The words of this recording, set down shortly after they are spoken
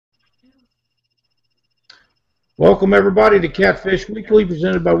Welcome everybody to Catfish Weekly,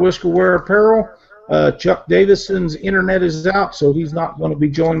 presented by Whiskerware Apparel. Chuck Davison's internet is out, so he's not going to be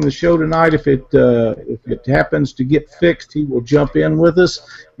joining the show tonight. If it happens to get fixed, he will jump in with us.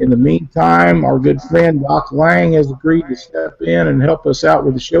 In the meantime, our good friend Doc Lang has agreed to step in and help us out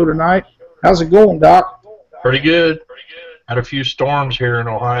with the show tonight. How's it going, Doc? Pretty good. Had a few storms here in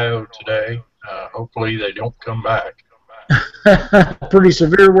Ohio today. Hopefully they don't come back. Pretty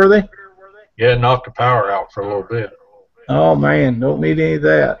severe, were they? Yeah, knocked the power out for a little bit. Oh man, don't need any of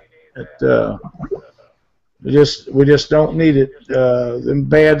that. We just don't need it. Them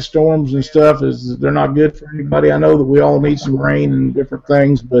bad storms and stuff they're not good for anybody. I know that we all need some rain and different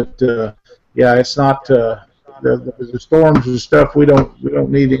things, but yeah, it's not the storms and stuff. We don't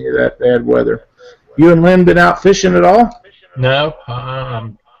need any of that bad weather. You and Lynn been out fishing at all? No,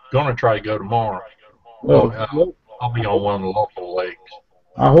 I'm gonna try to go tomorrow. Well, I'll be on one of the local lakes.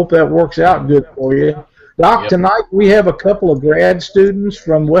 I hope that works out good for you. Doc, Tonight we have a couple of grad students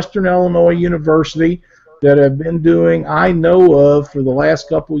from Western Illinois University that have been doing, I know of, for the last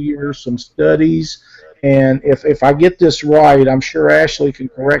couple of years, some studies. And if I get this right, I'm sure Ashley can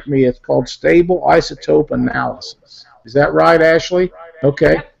correct me, it's called stable isotope analysis. Is that right, Ashley?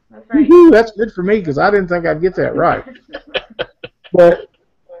 Okay. Yep, that's right. That's good for me because I didn't think I'd get that right. But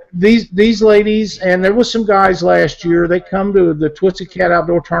these ladies, and there was some guys last year, they come to the Twisted Cat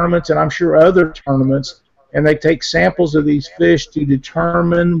outdoor tournaments and I'm sure other tournaments, and they take samples of these fish to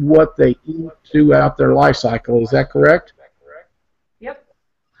determine what they eat throughout their life cycle. Is that correct? Yep.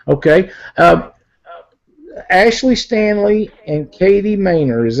 Okay. Ashley Stanley and Katie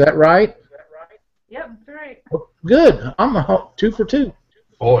Maynard, is that right? Yep, that's right. Good. I'm 2 for 2.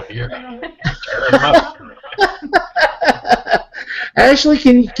 Boy, you're tearing them up. Ashley,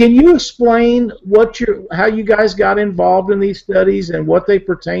 can you explain how you guys got involved in these studies and what they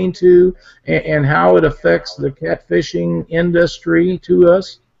pertain to, and how it affects the catfishing industry to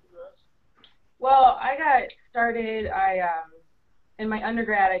us? Well, I got started. In my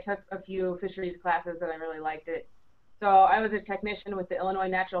undergrad, I took a few fisheries classes and I really liked it. So I was a technician with the Illinois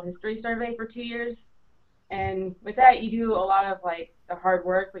Natural History Survey for 2 years. And with that, you do a lot of like the hard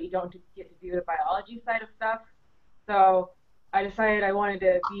work, but you don't get to do the biology side of stuff. So I decided I wanted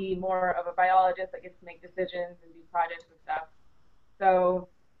to be more of a biologist that gets to make decisions and do projects and stuff. So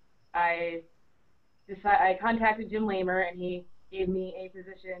I contacted Jim Lamer, and he gave me a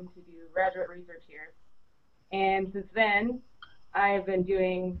position to do graduate research here. And since then, I've been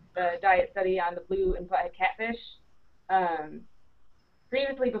doing the diet study on the blue and flathead catfish.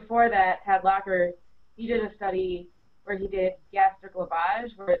 Previously, before that, Tad Locker, he did a study where he did gastric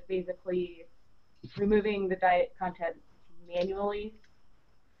lavage, where it's basically removing the diet content manually.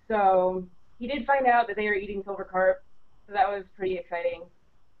 So he did find out that they were eating silver carp, so that was pretty exciting.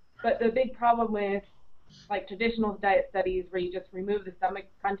 But the big problem with like traditional diet studies where you just remove the stomach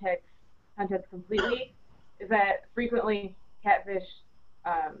contents completely is that frequently catfish,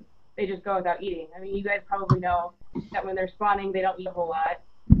 they just go without eating. I mean, you guys probably know that when they're spawning, they don't eat a whole lot.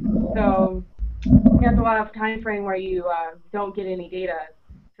 So there's a lot of time frame where you don't get any data.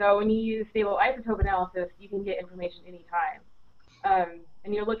 So when you use stable isotope analysis, you can get information anytime.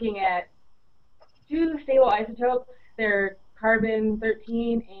 And you're looking at 2 stable isotopes. They're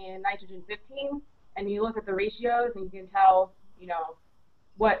carbon-13 and nitrogen-15. And you look at the ratios, and you can tell,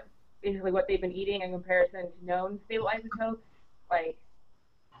 basically what they've been eating in comparison to known stable isotopes. Like,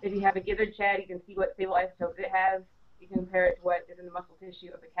 if you have a gizzard shad, you can see what stable isotopes it has. You can compare it to what is in the muscle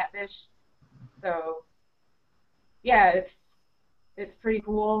tissue of the catfish. So, yeah, it's pretty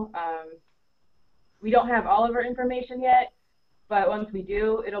cool. We don't have all of our information yet, but once we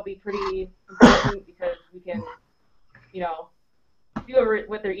do, it'll be pretty important because we can, see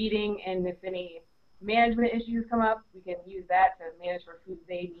what they're eating, and if any management issues come up, we can use that to manage for foods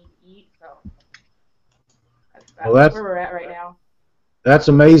they need to eat. So that's where we're at right now. That's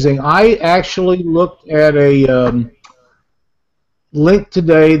amazing. I actually looked at a link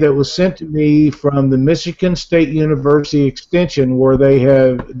today that was sent to me from the Michigan State University Extension, where they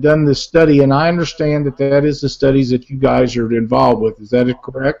have done this study, and I understand that is the studies that you guys are involved with. Is that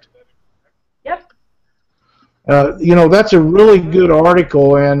correct? Yep. That's a really good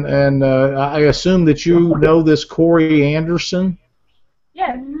article, and I assume that you know this Corey Anderson.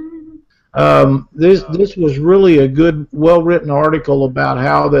 Yes. This was really a good, well-written article about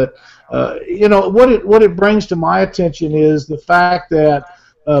how that. What it brings to my attention is the fact that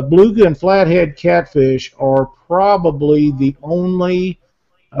beluga and flathead catfish are probably the only.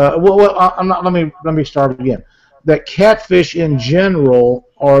 Let me start again. That catfish in general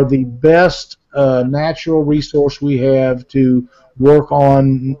are the best natural resource we have to work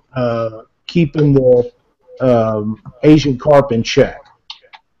on keeping the Asian carp in check.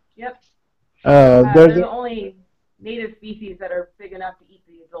 Yep. They're They're the only native species that are big enough to eat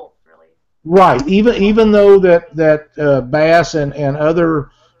the adults, really. right. Even though that bass and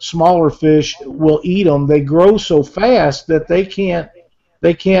other smaller fish will eat them, they grow so fast that they can't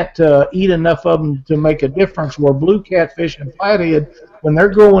eat enough of them to make a difference. Where blue catfish and flathead, when they're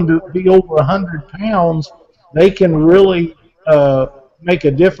growing to be over 100 pounds, they can really make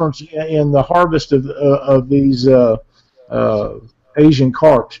a difference in the harvest of these Asian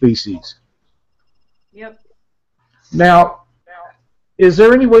carp species. Yep. Now, is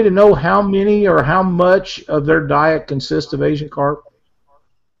there any way to know how many or how much of their diet consists of Asian carp?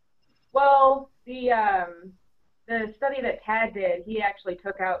 Well, the study that Tad did, he actually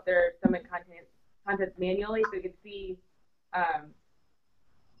took out their stomach contents manually, so you could see,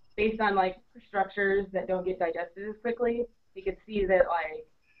 based on like structures that don't get digested as quickly, you could see that like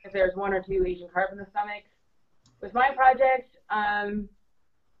if there's 1 or 2 Asian carp in the stomach. With my project,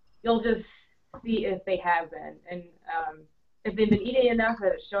 you'll just see if they have been, and if they've been eating enough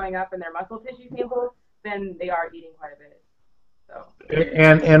that it's showing up in their muscle tissue samples, then they are eating quite a bit. So.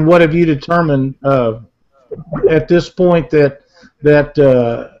 And what have you determined at this point that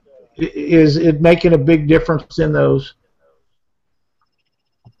is it making a big difference in those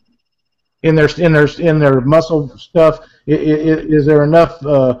in their muscle stuff? Is there enough?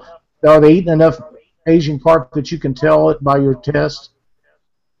 Are they eating enough Asian carp that you can tell it by your test?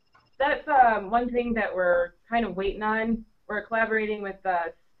 That's one thing that we're kind of waiting on. We're collaborating with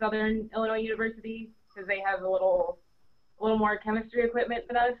Southern Illinois University because they have a little more chemistry equipment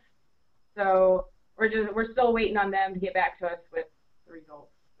than us. So we're still waiting on them to get back to us with the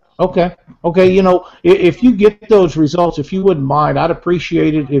results. So. Okay. You know, if you get those results, if you wouldn't mind, I'd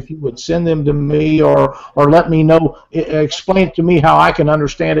appreciate it if you would send them to me or let me know, explain to me how I can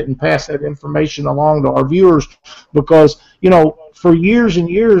understand it and pass that information along to our viewers. Because, you know, for years and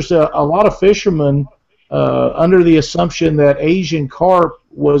years, a lot of fishermen, under the assumption that Asian carp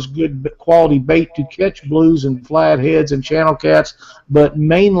was good quality bait to catch blues and flatheads and channel cats, but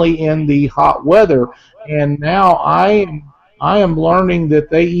mainly in the hot weather. And now I am learning that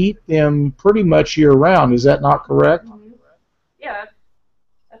they eat them pretty much year round. Is that not correct? Mm-hmm. Yeah,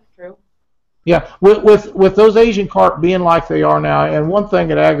 that's true. Yeah, with those Asian carp being like they are now, and one thing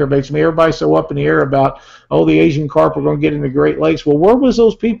that aggravates me, everybody's so up in the air about, oh, the Asian carp are going to get into Great Lakes. Well, where was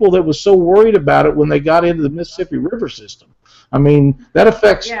those people that was so worried about it when they got into the Mississippi River system? I mean, that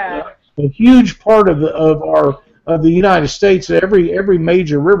affects a huge part of the United States. Every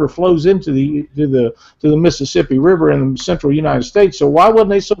major river flows into the Mississippi River in the central United States. So why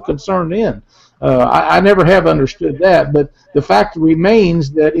wasn't they so concerned then? I never have understood that, but the fact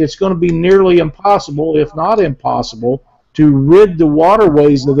remains that it's going to be nearly impossible, if not impossible, to rid the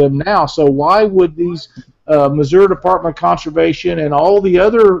waterways of them now. So why would these Missouri Department of Conservation and all the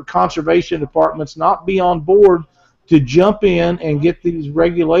other conservation departments not be on board to jump in and get these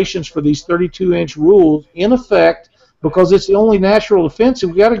regulations for these 32-inch rules in effect, because it's the only natural defense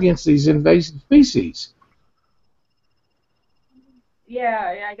we've got against these invasive species?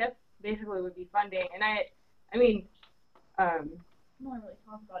 Yeah, I guess basically it would be funding, and I mean, no one really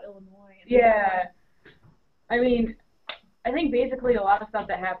talks about Illinois. Yeah, I mean, I think basically a lot of stuff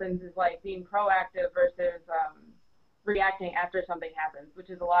that happens is like being proactive versus reacting after something happens, which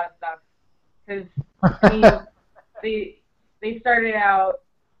is a lot of stuff. Because I mean, they started out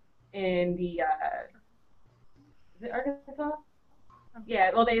in the is it Arkansas?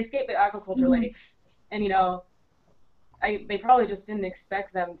 Yeah, well, they escaped the aquaculture lakes, and you know, they probably just didn't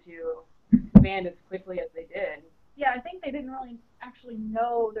expect them to expand as quickly as they did. Yeah, I think they didn't really actually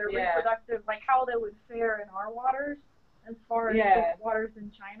know their reproductive, like how they would fare in our waters as far as the waters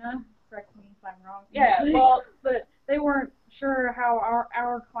in China. Correct me if I'm wrong. Yeah, well, but they weren't sure how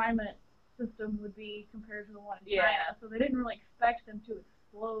our climate system would be compared to the one in China, so they didn't really expect them to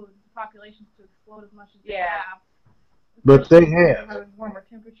explode, populations to explode as much as they have. But they have. Having warmer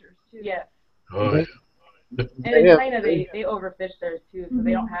temperatures too. Yes. Oh, yeah. And in China, they overfish theirs too, so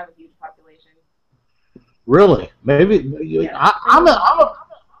they don't have a huge population. Really? Maybe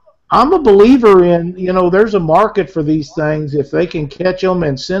I'm a believer in, you know, there's a market for these things if they can catch them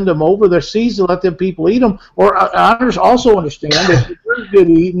and send them over their seas and let them people eat them. Or I also understand that they're good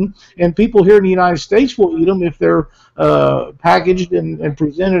eating, and people here in the United States will eat them if they're packaged and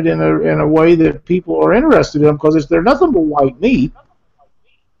presented in a way that people are interested in them, because they're nothing but white meat.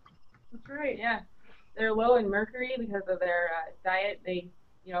 That's right. Yeah, they're low in mercury because of their diet. They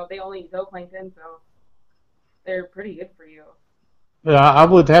only eat zooplankton, so they're pretty good for you. I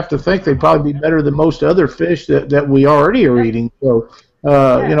would have to think they'd probably be better than most other fish that we already are eating. So,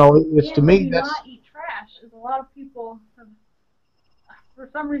 you know, it's to me that's. Not eat trash is a lot of people have, for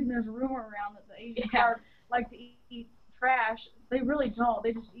some reason, there's a rumor around that the Asian carp like to eat trash. They really don't.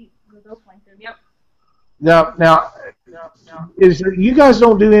 They just eat the zooplankton. Yep. Now, is there, you guys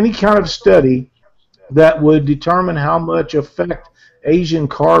don't do any kind of study that would determine how much effect Asian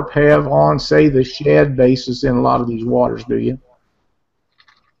carp have on, say, the shad basis in a lot of these waters, do you?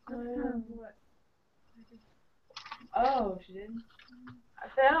 Oh, she did?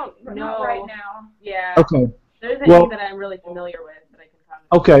 I don't know. Not right now. Yeah. Okay. There isn't any that I'm really familiar with that I can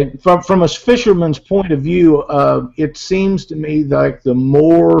comment. Okay. From a fisherman's point of view, it seems to me like the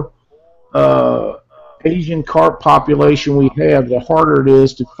more Asian carp population we have, the harder it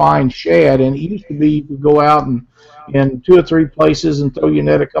is to find shad. And it used to be you could go out and in 2 or 3 places and throw your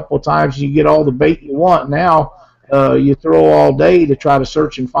net a couple of times, you get all the bait you want. Now you throw all day to try to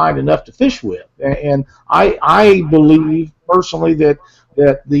search and find enough to fish with. And I believe personally that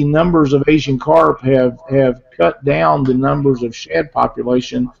the numbers of Asian carp have cut down the numbers of shad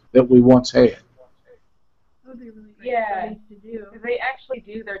population that we once had. That would be really great to do. Because they actually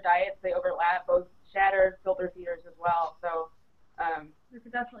do their diets, they overlap, both shadder, filter feeders as well. So there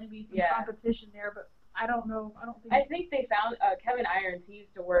could definitely be some competition there, but I don't know. I think they found Kevin Irons. He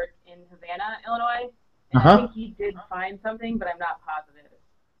used to work in Havana, Illinois, and I think he did find something, but I'm not positive.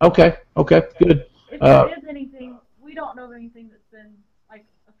 Okay, good. If there is anything, we don't know of anything that's been like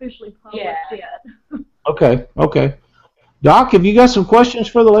officially published yet. Okay. Doc, have you got some questions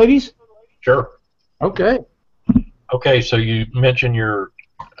for the ladies? Sure. Okay. Okay, so you mentioned you're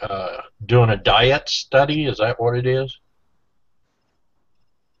doing a diet study. Is that what it is?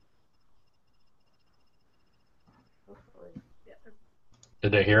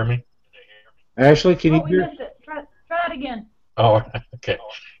 Did they hear me? Ashley, can you hear? We missed it. Try that again. Oh, okay.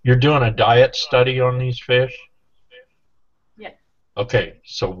 You're doing a diet study on these fish? Yes. Okay,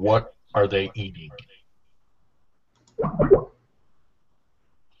 so what are they eating?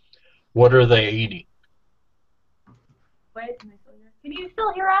 What are they eating? Wait, can you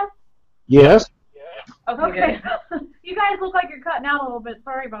still hear us? Yes. Okay. You guys look like you're cutting out a little bit.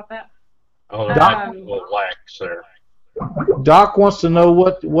 Sorry about that. Oh, a little lax there. Doc wants to know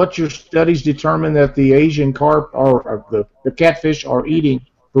what your studies determine that the Asian carp or the catfish are eating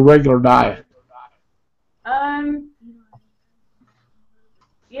for regular diet.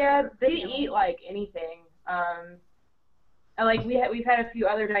 Yeah, they eat like anything. And like we've had a few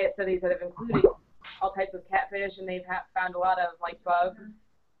other diet studies that have included all types of catfish, and they've found a lot of like bugs,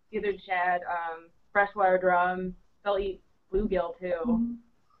 either shad, freshwater drum. They'll eat bluegill too.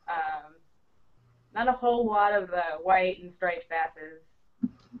 Not a whole lot of the white and striped basses,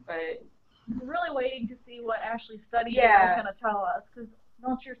 but we're really waiting to see what Ashley's study is going to tell us. Because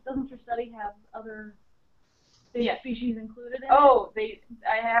doesn't your study have other fish species included in it? Oh,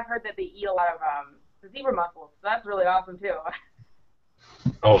 I have heard that they eat a lot of the zebra mussels. So that's really awesome too.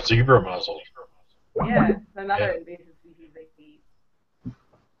 Oh, zebra mussels. Yeah, it's another invasive species they feed.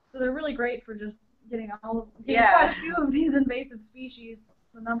 So they're really great for just getting quite a few of these invasive species,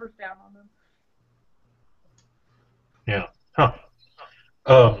 the numbers down on them. Yeah.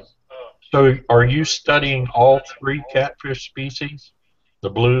 Huh. So are you studying all 3 catfish species?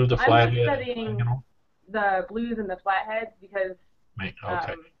 The blue, the flathead? I'm studying the blues and the flatheads because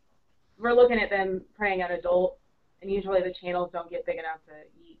okay. We're looking at them preying on adults, and usually the channels don't get big enough to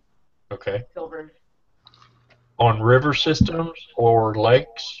eat silvers. On river systems or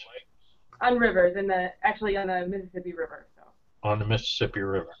lakes? On rivers, actually on the Mississippi River. So. On the Mississippi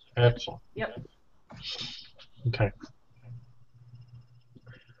River. Excellent. Yep. Okay.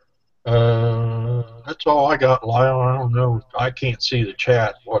 That's all I got, Lyle. I don't know. I can't see the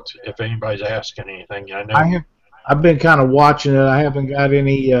chat. If anybody's asking anything? I know. I've been kind of watching it. I haven't got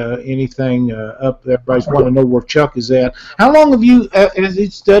anything up there. Everybody's want to know where Chuck is at. How long have you, has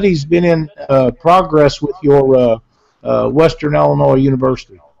these studies been in progress with your Western Illinois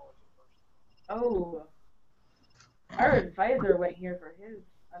University? Oh, our advisor went here for his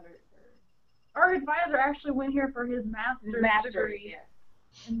Our advisor actually went here for his master's degree.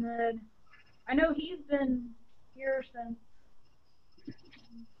 Yeah. And then I know he's been here since.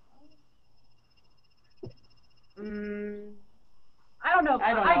 I don't know.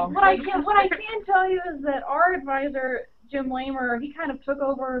 What I can tell you is that our advisor, Jim Lamer, he kind of took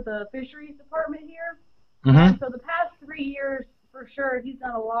over the fisheries department here. And so the past 3 years, for sure, he's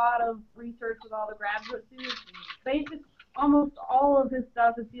done a lot of research with all the graduate students. Basically, almost all of his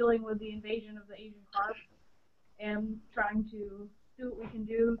stuff is dealing with the invasion of the Asian carp and trying to see what we can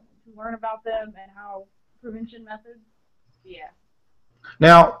do to learn about them and how prevention methods. Yeah.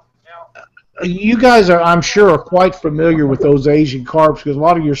 Now, you guys are, I'm sure, are quite familiar with those Asian carps because a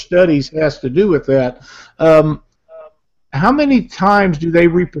lot of your studies has to do with that. How many times do they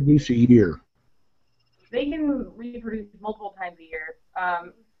reproduce a year? They can reproduce multiple times a year,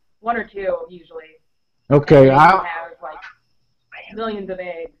 one or two usually. Okay, They can have like millions of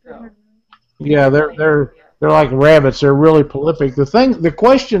eggs. So. Yeah, they're like rabbits. They're really prolific. The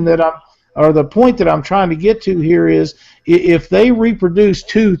question that or the point that I'm trying to get to here is, if they reproduce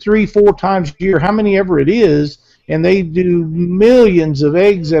 2, 3, 4 times a year, how many ever it is, and they do millions of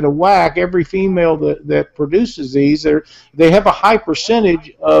eggs at a whack, every female that produces these, they have a high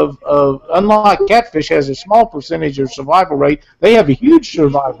percentage of, unlike catfish has a small percentage of survival rate, they have a huge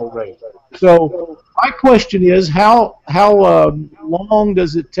survival rate. So my question is, how long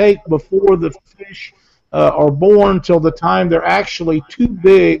does it take before the fish are born till the time they're actually too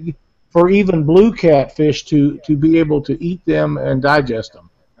big for even blue catfish to be able to eat them and digest them?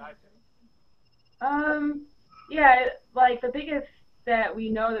 Yeah, like the biggest that we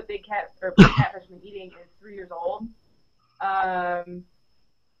know that big catfish have been eating is 3 years old. I'm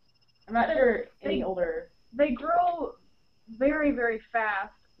not sure any older. They grow very, very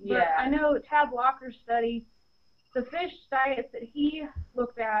fast. But Yeah. I know Tad Locker's study, the fish diets that he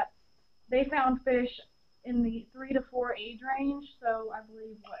looked at, they found fish in the 3 to 4 age range. So I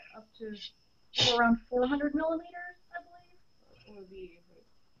believe up to around 400 millimeters, I believe. Would be,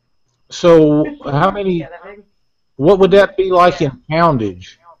 So how many? yeah, that big. What would that be like in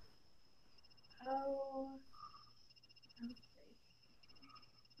poundage? Oh,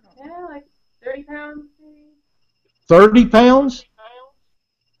 yeah, like 30 pounds. Maybe. 30 pounds?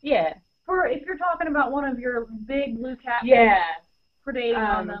 Yeah. If you're talking about one of your big blue catfish Yeah. predating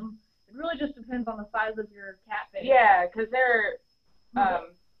on them, it really just depends on the size of your catfish. Yeah, because they're a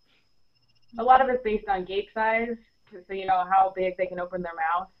lot of it's based on gape size, so you know how big they can open their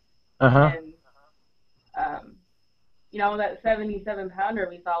mouth. And you know, that 77-pounder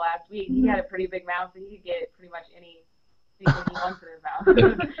we saw last week, he had a pretty big mouth, so he could get pretty much anything he wants in his mouth.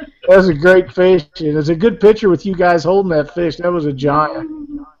 That was a great fish. And it's a good picture with you guys holding that fish. That was a giant.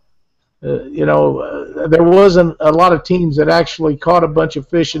 You know, there wasn't a lot of teams that actually caught a bunch of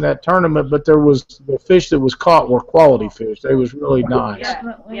fish in that tournament, but the fish that was caught were quality fish. They was really nice.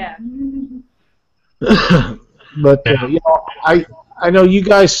 Yeah. But you know, I know you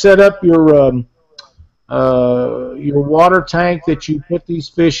guys set up your water tank that you put these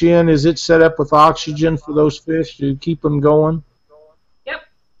fish in. Is it set up with oxygen for those fish to keep them going? Yep.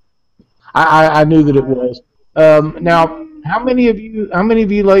 I knew that it was. Now, how many of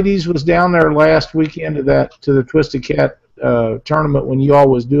you ladies was down there last weekend to the Twisted Cat tournament when you all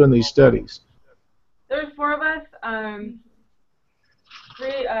was doing these studies? There's 4 of us,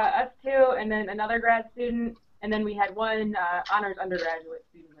 3 us 2, and then another grad student, and then we had 1 honors undergraduate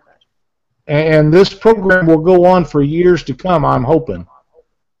student with us. And this program will go on for years to come, I'm hoping.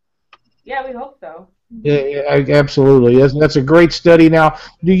 Yeah, we hope so. Yeah, absolutely. That's a great study. Now,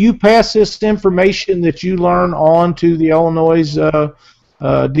 do you pass this information that you learn on to the Illinois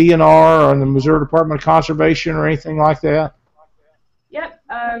DNR or the Missouri Department of Conservation or anything like that? Yep.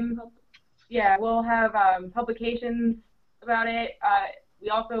 Yeah, we'll have publications about it. We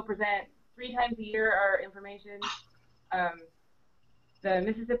also present 3 times a year our information. The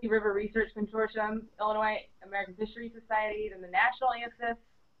Mississippi River Research Consortium, Illinois American Fisheries Society, then the National AFS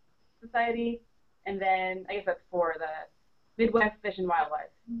Society, and then I guess that's 4, the Midwest Fish and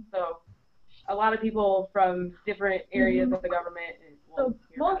Wildlife. So a lot of people from different areas of the government. So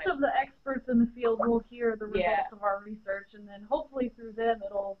most of the experts in the field will hear the results of our research, and then hopefully through them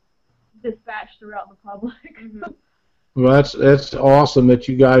it'll dispatch throughout the public. Well, that's awesome that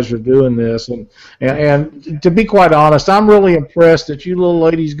you guys are doing this, and to be quite honest, I'm really impressed that you little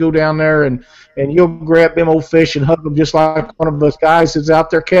ladies go down there and you'll grab them old fish and hug them just like one of us guys that's out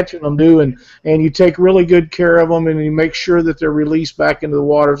there catching them do, and you take really good care of them and you make sure that they're released back into the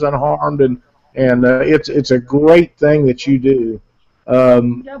waters unharmed, and it's a great thing that you do.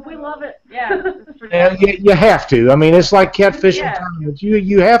 Yep, we love it. Yeah, and you have to. I mean, it's like catfishing tournaments.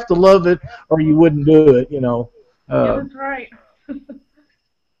 You have to love it or you wouldn't do it, you know. Yeah, that's right.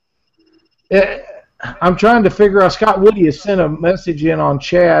 I'm trying to figure out, Scott Woody has sent a message in on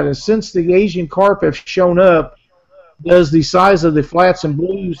chat, and since the Asian carp have shown up, does the size of the flats and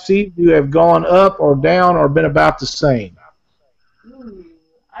blues seem to have gone up or down or been about the same? Ooh,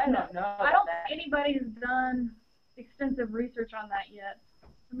 I don't know. I don't think anybody's done extensive research on that yet.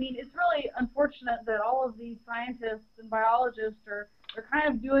 I mean, it's really unfortunate that all of these scientists and biologists are kind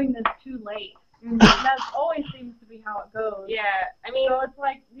of doing this too late. That always seems to be how it goes. Yeah, I mean, so it's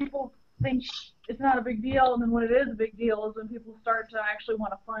like people think it's not a big deal, and then when it is a big deal is when people start to actually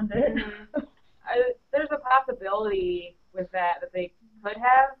want to fund it. There's a possibility with that they could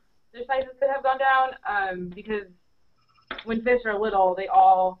have, their sizes could have gone down, because when fish are little, they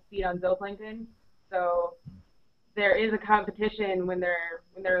all feed on zooplankton. So there is a competition when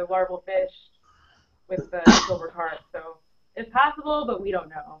they're larval fish with the silver carp. So it's possible, but we don't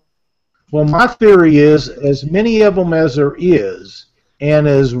know. Well, my theory is, as many of them as there is, and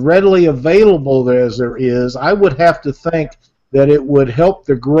as readily available as there is, I would have to think that it would help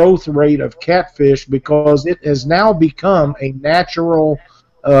the growth rate of catfish, because it has now become a natural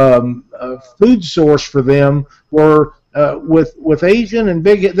food source for them, where with Asian and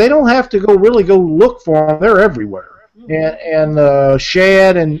big, they don't have to really go look for them. They're everywhere. And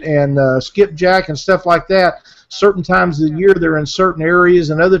shad and skipjack and stuff like that. Certain times of the year they're in certain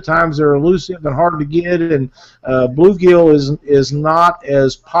areas, and other times they're elusive and hard to get. And bluegill is not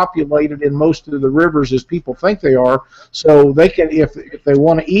as populated in most of the rivers as people think they are. So they can, if they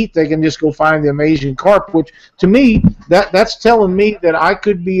want to eat, they can just go find the Asian carp. Which to me, that's telling me that I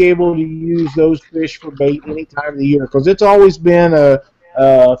could be able to use those fish for bait any time of the year, because it's always been a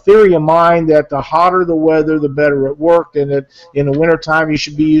theory of mine that the hotter the weather, the better it worked, and that in the wintertime you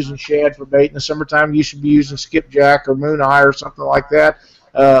should be using shad for bait. In the summertime you should be using skipjack or moon eye or something like that.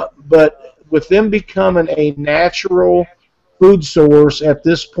 But with them becoming a natural food source at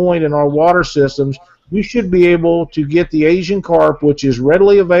this point in our water systems, you should be able to get the Asian carp, which is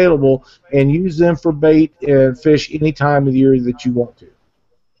readily available, and use them for bait and fish any time of the year that you want to.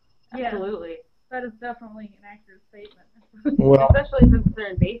 Yeah, Absolutely. that is definitely an accurate statement. Well, Especially since they're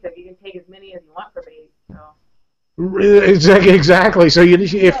invasive, you can take as many as you want for bait. So. exactly. So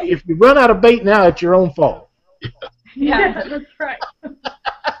if you run out of bait now, it's your own fault. Yeah, that's right.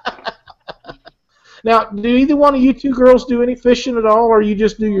 Now, do either one of you two girls do any fishing at all, or you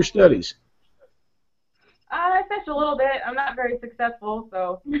just do your studies? I fish a little bit. I'm not very successful,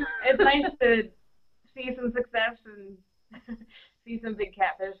 so it's nice to see some success and see some big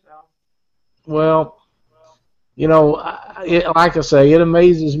catfish. So. Well, you know, like I say, it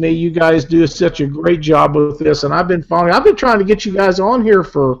amazes me. You guys do such a great job with this, and I've been trying to get you guys on here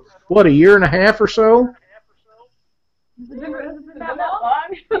for what, a year and a half or so. Has it been that That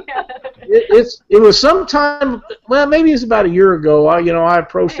long? long? It was sometime. Well, maybe it's about a year ago. I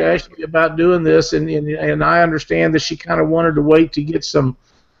approached Ashley about doing this, and I understand that she kind of wanted to wait to get some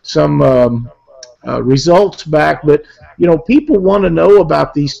results back, but people want to know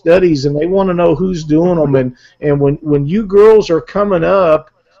about these studies, and they want to know who's doing them, and when you girls are coming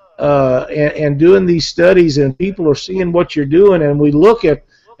up and doing these studies, and people are seeing what you're doing, and we look at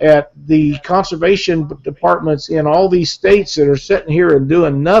the conservation departments in all these states that are sitting here and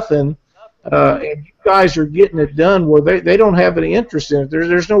doing nothing, and you guys are getting it done where they don't have any interest in it.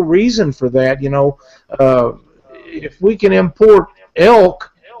 There's no reason for that. If we can import elk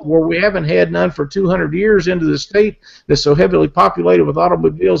where we haven't had none for 200 years into the state that's so heavily populated with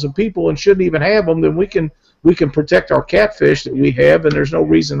automobiles and people and shouldn't even have them, then we can protect our catfish that we have, and there's no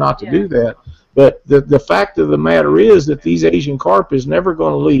reason not to do that. But the fact of the matter is that these Asian carp is never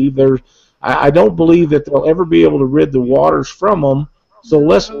going to leave. I don't believe that they'll ever be able to rid the waters from them, so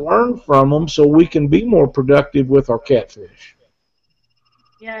let's learn from them so we can be more productive with our catfish.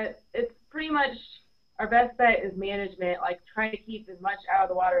 Yeah, it's pretty much our best bet is management, like trying to keep as much out of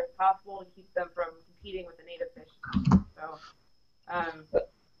the water as possible and keep them from competing with the native fish. So,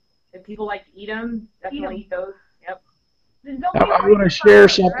 if people like to eat them, definitely eat those. Yep. I'm going to share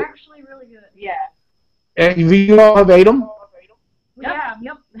something. They're actually really good. Yeah. And you all have ate them? Yeah,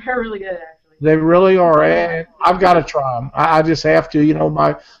 yep. They're really good, actually. They really are. I've got to try them. I just have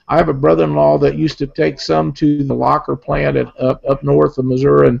to. I have a brother-in-law that used to take some to the Locker plant up north of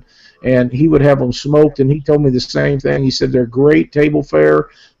Missouri, and he would have them smoked, and he told me the same thing. He said they're great table fare,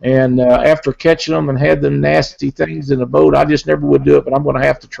 and after catching them and had them nasty things in the boat, I just never would do it, but I'm going to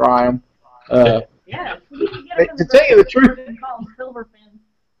have to try them. Yeah. To tell you the truth, Silverfin.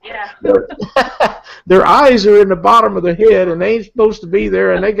 Yeah. their eyes are in the bottom of their head, and they ain't supposed to be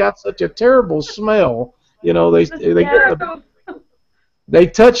there, and they got such a terrible smell. They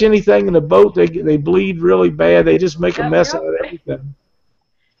touch anything in the boat, they bleed really bad. They just make a mess out of everything.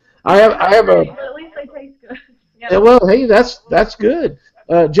 I have a. At least they taste good. Yeah, well, hey, that's good.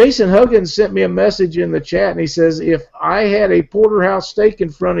 Jason Huggins sent me a message in the chat, and he says, if I had a porterhouse steak in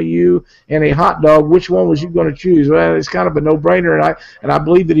front of you and a hot dog, which one was you going to choose? Well, it's kind of a no-brainer, and I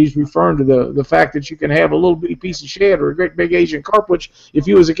believe that he's referring to the fact that you can have a little bitty piece of shad or a great big Asian carp, which if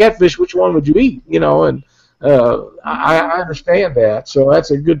you was a catfish, which one would you eat? And I understand that, so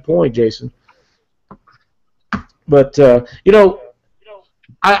that's a good point, Jason. But,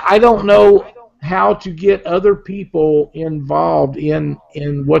 I don't know how to get other people involved in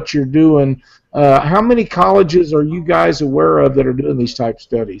what you're doing. How many colleges are you guys aware of that are doing these type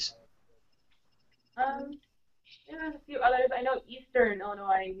studies? There's a few others. I know Eastern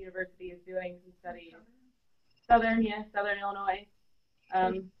Illinois University is doing some studies. Southern Illinois.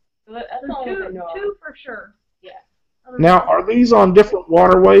 So that's all I know. Two for sure. Yeah. Now, are these on different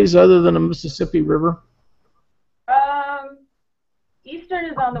waterways other than the Mississippi River? Eastern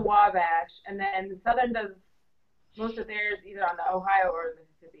is on the Wabash, and then Southern does most of theirs either on the Ohio or the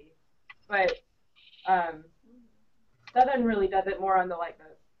Mississippi. But Southern really does it more on the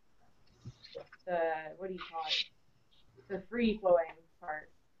the what do you call it? The free flowing part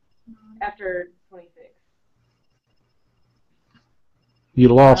after 26. You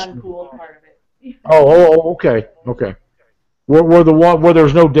lost. The uncooled part of it. Oh, okay. Where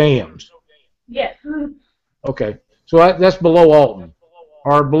there's no dams. Yes. Okay, so that's below Alton,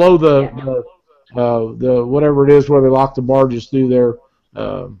 or below the whatever it is where they lock the barges through there.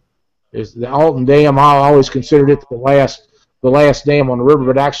 Is the Alton Dam? I always considered it the last dam on the river,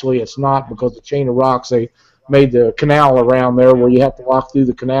 but actually it's not, because the chain of rocks, they made the canal around there where you have to walk through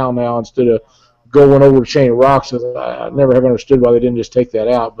the canal now instead of going over the chain of rocks. So I never have understood why they didn't just take that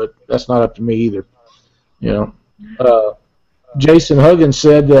out, but that's not up to me either. You know, Jason Huggins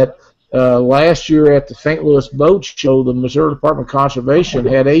said that last year at the St. Louis Boat Show, the Missouri Department of Conservation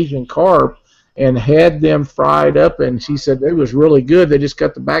had Asian carp and had them fried up, and she said it was really good. They just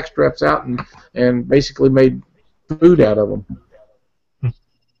got the back straps out and basically made food out of them.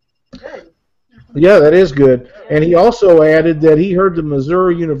 Good. Yeah, that is good. And he also added that he heard the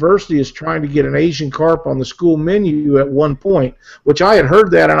Missouri University is trying to get an Asian carp on the school menu at one point, which I had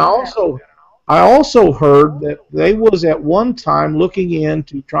heard that, and I also heard that they was at one time looking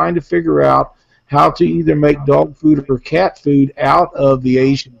into trying to figure out how to either make dog food or cat food out of the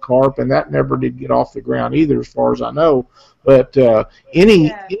Asian carp, and that never did get off the ground either, as far as I know. But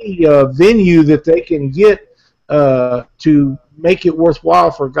any venue that they can get to make it worthwhile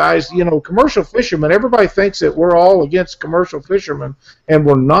for guys, you know, commercial fishermen, everybody thinks that we're all against commercial fishermen, and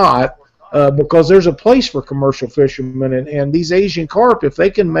we're not, because there's a place for commercial fishermen, and these Asian carp, if they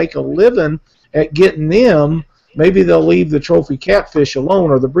can make a living at getting them, maybe they'll leave the trophy catfish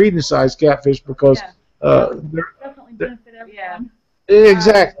alone or the breeding size catfish, because definitely benefit everyone.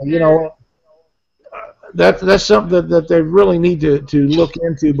 Exactly, you know, that's something that they really need to look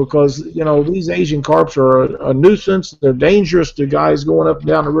into, because you know these Asian carps are a nuisance. They're dangerous to guys going up and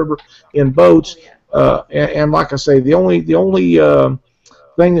down the river in boats, and like I say, the only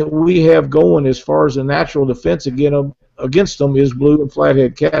thing that we have going as far as a natural defense against them is blue and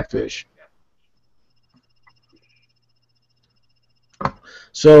flathead catfish.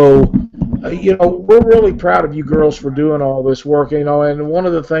 So, you know, we're really proud of you girls for doing all this work, you know, and one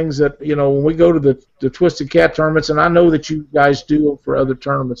of the things that, you know, when we go to the Twisted Cat tournaments, and I know that you guys do for other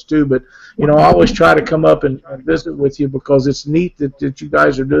tournaments too, but, you know, I always try to come up and visit with you, because it's neat that you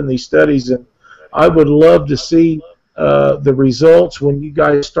guys are doing these studies, and I would love to see the results when you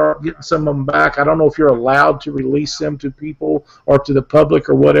guys start getting some of them back. I don't know if you're allowed to release them to people or to the public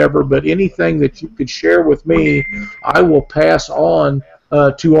or whatever, but anything that you could share with me, I will pass on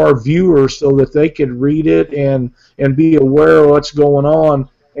to our viewers so that they could read it and be aware of what's going on.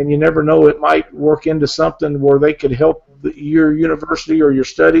 And you never know, it might work into something where they could help your university or your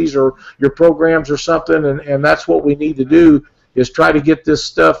studies or your programs or something, and that's what we need to do, is try to get this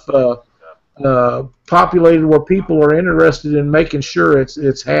stuff populated where people are interested in making sure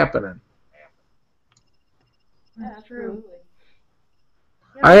it's happening. That's true.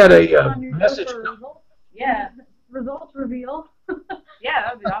 I had a message. Yeah. Results reveal. Yeah,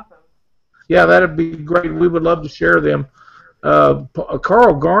 that would be awesome. Yeah, that'd be great. We would love to share them.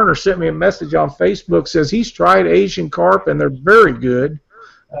 Carl Garner sent me a message on Facebook, says he's tried Asian carp and they're very good.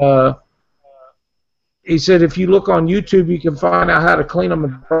 He said if you look on YouTube, you can find out how to clean them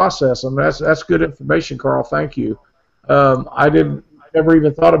and process them. That's good information, Carl. Thank you. I never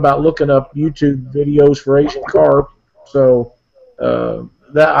even thought about looking up YouTube videos for Asian carp, so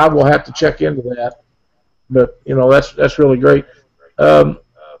that I will have to check into that. But you know, that's really great. So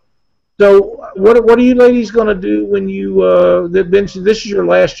what are you ladies going to do when you this is your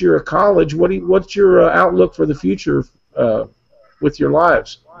last year of college? What's your outlook for the future with your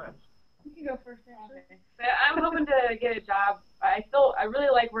lives? You can go first. Okay. I'm hoping to get a job. I really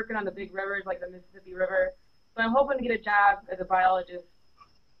like working on the big rivers like the Mississippi River. So I'm hoping to get a job as a biologist,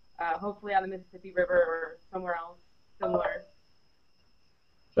 hopefully on the Mississippi River or somewhere else similar.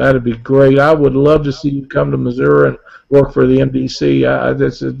 That'd be great. I would love to see you come to Missouri and work for the MDC.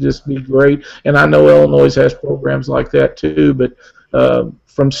 This would just be great. And I know Illinois has programs like that too. But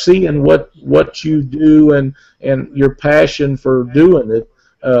from seeing what you do and your passion for doing it,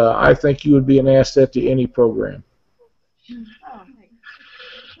 I think you would be an asset to any program. Oh,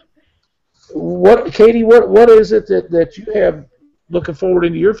 thanks. Katie, what is it that you have looking forward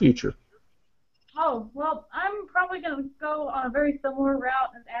into your future? Oh, well, I'm probably going to go on a very similar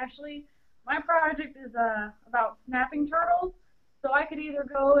route as Ashley. My project is about snapping turtles, so I could either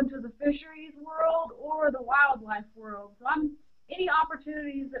go into the fisheries world or the wildlife world. So any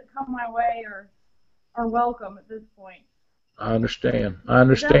opportunities that come my way are welcome at this point. I understand.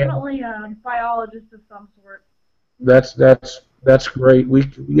 Definitely a biologist of some sort. That's great.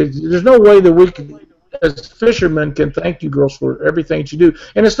 There's no way that we can, as fishermen, can thank you girls for everything that you do.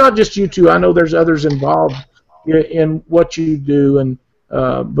 And it's not just you two. I know there's others involved in what you do. And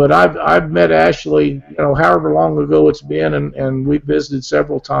but I've met Ashley, however long ago it's been, and we've visited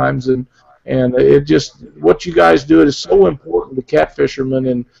several times. And it just, what you guys do is so important to cat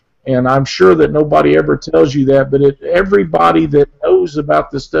fishermen. And I'm sure that nobody ever tells you that, but everybody that knows about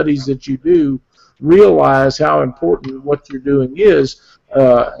the studies that you do realize how important what you're doing is,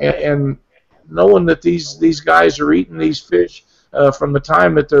 and knowing that these guys are eating these fish from the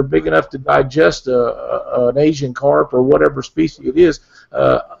time that they're big enough to digest an Asian carp or whatever species it is,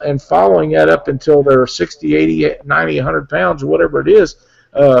 and following that up until they're 60, 80, 90, 100 pounds or whatever it is.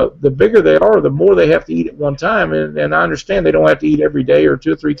 The bigger they are, the more they have to eat at one time, and I understand they don't have to eat every day or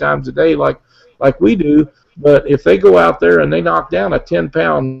 2 or 3 times a day like we do, but if they go out there and they knock down a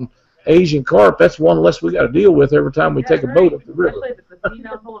 10-pound Asian carp, that's one less we got to deal with every time we take a boat up the river. Especially if it's a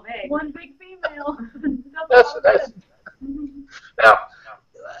female full of eggs. One big female. That's now,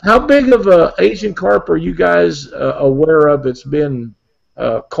 how big of a Asian carp are you guys aware of that's been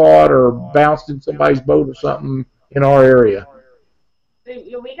caught or bounced in somebody's boat or something in our area?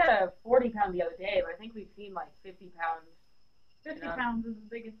 We got a 40-pound the other day, but I think we've seen like 50 pounds. 50 pounds is the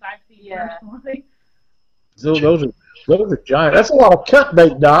biggest I've seen Yeah. personally. So those are giant. That's a lot of cut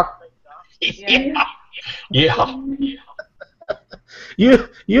bait, Doc. Yeah. Yeah. You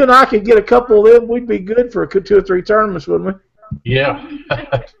and I could get a couple of them. We'd be good for 2 or 3 tournaments, wouldn't we? Yeah.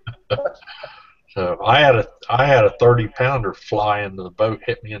 So I had a 30-pounder fly into the boat,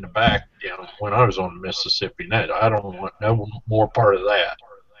 hit me in the back, when I was on the Mississippi Net. I don't want no more part of that.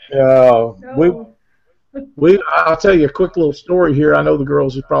 I'll tell you a quick little story here. I know the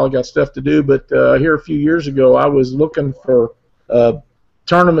girls have probably got stuff to do, but here a few years ago, I was looking for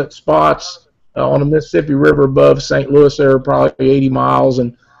tournament spots on the Mississippi River above St. Louis there, probably 80 miles,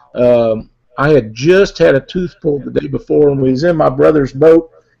 and I had just had a tooth pulled the day before, and we was in my brother's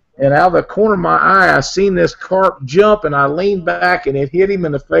boat, and out of the corner of my eye, I seen this carp jump, and I leaned back, and it hit him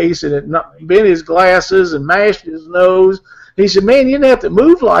in the face, and it bent his glasses and mashed his nose. He said, "Man, you didn't have to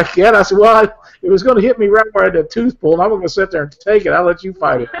move like that." I said, "Well, it was going to hit me right where I had that tooth pulled, and I'm going to sit there and take it. I'll let you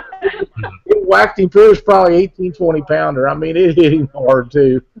fight it." It whacked him through. It was probably 18, 20-pounder. I mean, it hit him hard,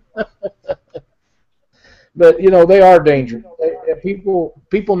 too. But, they are dangerous.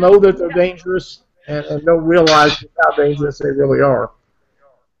 People know that they're dangerous and don't realize how dangerous they really are.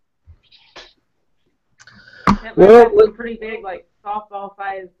 Yeah, well, got some pretty big, like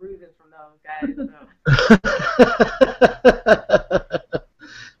softball-sized bruises from those guys. So.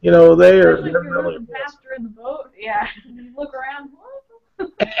 They're really faster in the boat. Yeah. You look around.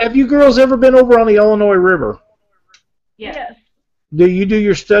 What? Have you girls ever been over on the Illinois River? Yes. Do you do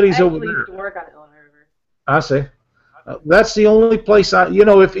your studies over there? I used to work on the Illinois River. I see. That's the only place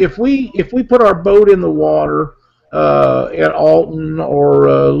if we put our boat in the water at Alton or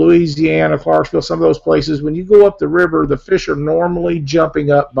Louisiana, Clarksville, some of those places, when you go up the river, the fish are normally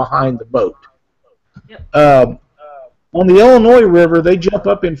jumping up behind the boat. Yep. On the Illinois River, they jump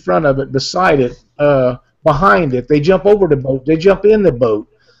up in front of it, beside it, behind it. They jump over the boat. They jump in the boat.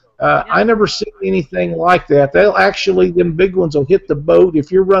 I never seen anything like that. Them big ones will hit the boat.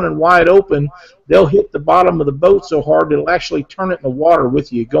 If you're running wide open, they'll hit the bottom of the boat so hard it'll actually turn it in the water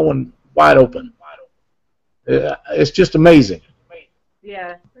with you going wide open. It's just amazing.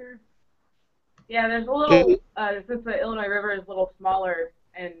 Yeah. Yeah, there's a little, since the Illinois River is a little smaller,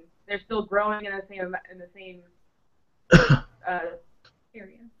 and they're still growing in the same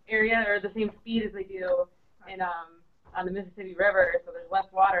area or the same speed as they do in on the Mississippi River, so there's less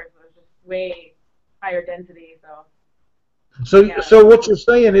water, so there's just way higher density. So what you're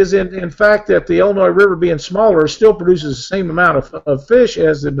saying is, in fact, that the Illinois River being smaller still produces the same amount of fish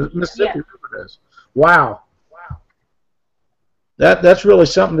as the Mississippi River does. Wow. That's really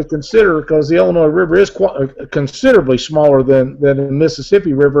something to consider, because the Illinois River is considerably smaller than the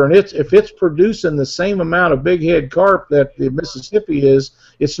Mississippi River, and if it's producing the same amount of big head carp that the Mississippi is,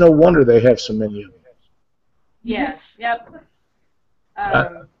 it's no wonder they have so many of them. Yes. Yep.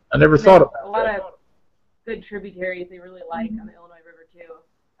 I never thought about a lot of good tributaries they really like on the Illinois River too.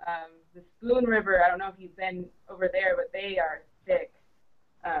 The Spoon River, I don't know if you've been over there, but they are thick.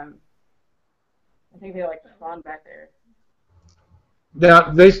 I think they like to spawn back there.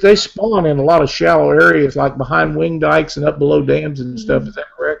 Now, they spawn in a lot of shallow areas, like behind wing dikes and up below dams and stuff. Is that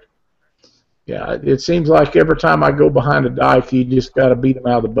correct? Yeah, it seems like every time I go behind a dike, you just got to beat them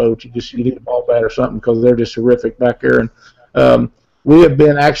out of the boat. You need a ball bat or something because they're just horrific back there. And we have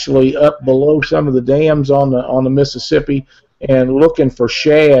been actually up below some of the dams on the Mississippi and looking for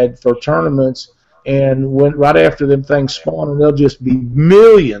shad for tournaments. And went right after them things spawn, and there'll just be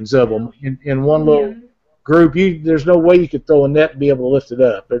millions of them in one little group. There's no way you could throw a net and be able to lift it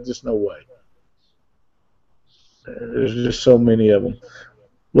up. There's just no way. There's just so many of them.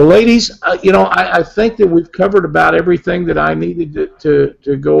 Well, ladies, I think that we've covered about everything that I needed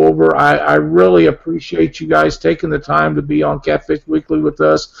to go over. I really appreciate you guys taking the time to be on Catfish Weekly with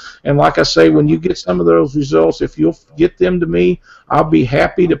us. And like I say, when you get some of those results, if you'll get them to me, I'll be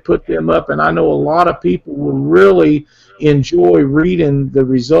happy to put them up. And I know a lot of people will really enjoy reading the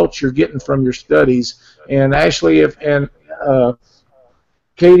results you're getting from your studies. And Ashley,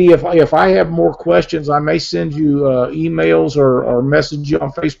 Katie, if I have more questions, I may send you emails or message you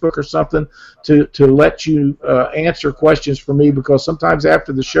on Facebook or something to let you answer questions for me, because sometimes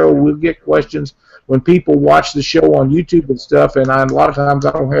after the show we'll get questions when people watch the show on YouTube and stuff, and a lot of times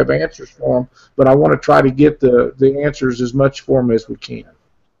I don't have answers for them, but I want to try to get the answers as much for them as we can.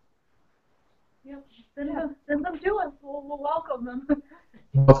 Yep, send them to us. We'll welcome them.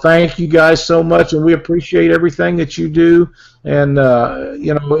 Well, thank you guys so much, and we appreciate everything that you do. And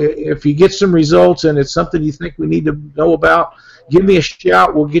if you get some results and it's something you think we need to know about, give me a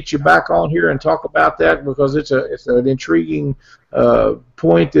shout. We'll get you back on here and talk about that, because it's an intriguing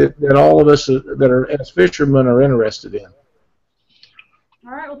point that all of us that are as fishermen are interested in.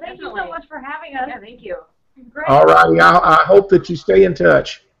 All right. Well, thank you so much for having us. Yeah, thank you. Great. All righty. I hope that you stay in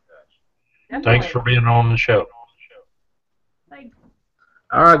touch. Definitely. Thanks for being on the show. Thanks.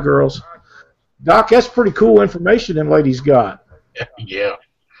 All right, girls. Doc, that's pretty cool information them ladies got. Yeah.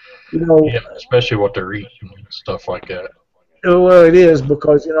 Yeah, especially what they're eating and stuff like that. Well, it is,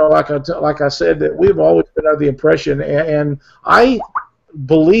 because like I said, that we've always been under the impression, and I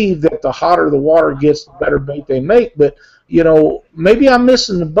believe that the hotter the water gets, the better bait they make. But maybe I'm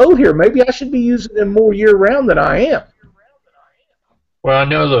missing the boat here. Maybe I should be using them more year round than I am. Well, I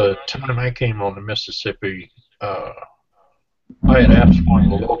know the time I came on the Mississippi, I had asked one of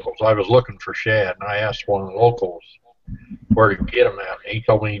the locals. I was looking for shad, and I asked one of the locals where to get them at. And he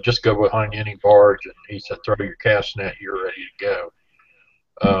told me, just go behind any barge, and he said, throw your cast net, you're ready to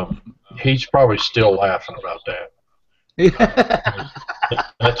go. He's probably still laughing about that.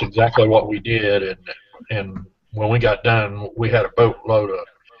 That's exactly what we did, and when we got done, we had a boatload of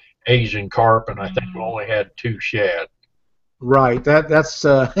Asian carp, and I think we only had 2 shad. Right. That's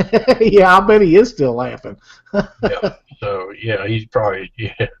yeah, I bet he is still laughing. Yeah. So yeah, he's probably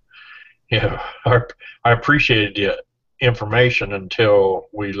I appreciated the information until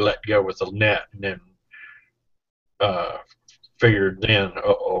we let go with the net, and then figured then,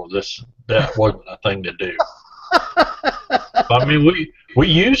 that wasn't a thing to do. I mean, we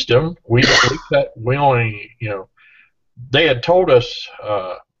used them. We only they had told us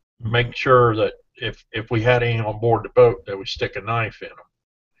make sure that if we had any on board the boat, that we stick a knife in them.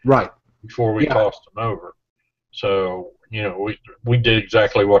 Right. Before we tossed them over. So, we did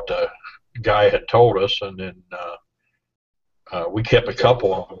exactly what the guy had told us, and then we kept a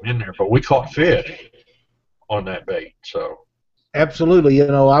couple of them in there, but we caught fish on that bait. So. Absolutely.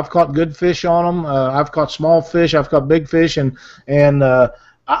 I've caught good fish on them. I've caught small fish. I've caught big fish, and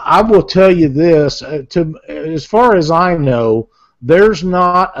I will tell you this: as far as I know, there's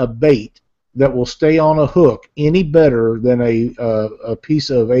not a bait that will stay on a hook any better than a piece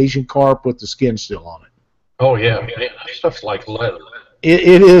of Asian carp with the skin still on it. Oh yeah, stuff's like leather.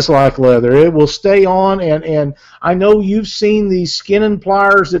 It is like leather. It will stay on, and I know you've seen these skinning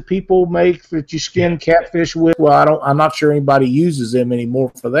pliers that people make that you skin catfish with. Well, I'm not sure anybody uses them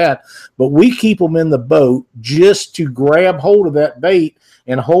anymore for that, but we keep them in the boat just to grab hold of that bait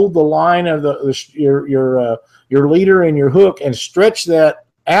and hold the line of your leader and your hook and stretch that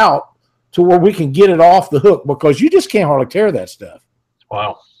out to where we can get it off the hook, because you just can't hardly tear that stuff.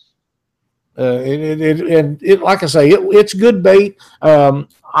 Wow. Like I say, it's good bait.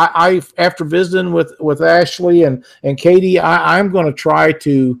 I after visiting with Ashley and Katie, I'm going to try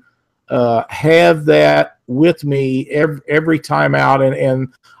to have that with me every time out,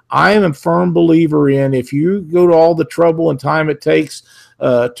 and I am a firm believer in, if you go to all the trouble and time it takes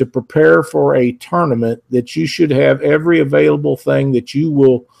to prepare for a tournament, that you should have every available thing that you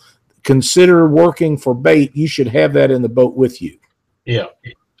will consider working for bait. You should have that in the boat with you. Yeah.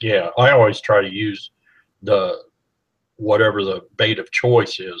 I always try to use whatever the bait of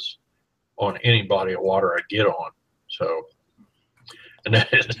choice is on any body of water I get on. So, and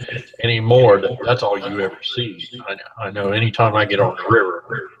anymore, that's all you ever see. I know anytime I get on the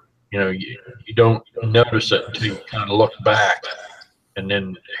river, you don't notice it until you kind of look back, and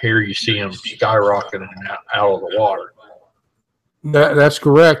then here you see them skyrocketing out of the water. That's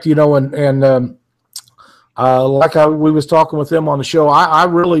correct. We was talking with them on the show, I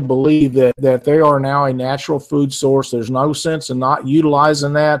really believe that they are now a natural food source. There's no sense in not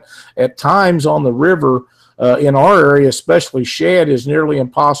utilizing that. At times on the river, in our area, especially, shad is nearly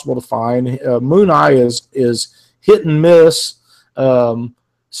impossible to find. Mooneye is hit and miss.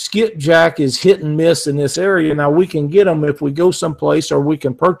 Skipjack is hit and miss in this area. Now, we can get them if we go someplace, or we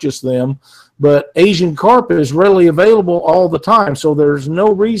can purchase them, but Asian carp is readily available all the time, so there's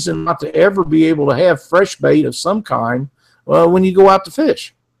no reason not to ever be able to have fresh bait of some kind when you go out to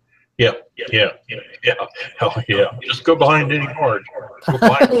fish. Yeah. Hell yeah. Just go behind any barge.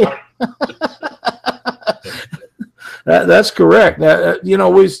 That's correct. We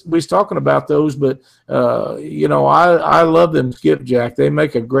was talking about those, but I love them skipjack. They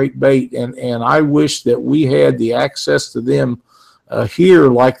make a great bait, and I wish that we had the access to them here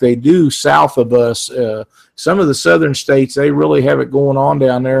like they do south of us. Some of the southern states, they really have it going on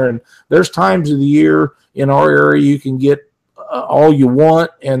down there, and there's times of the year in our area you can get all you want,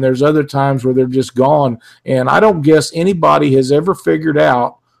 and there's other times where they're just gone. And I don't guess anybody has ever figured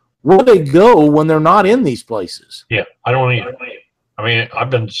out where they go when they're not in these places. Yeah, I don't either. I mean, I've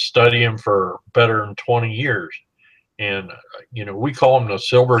been studying for better than 20 years, and we call them the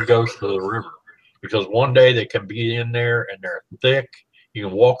silver ghosts of the river, because one day they can be in there and they're thick. You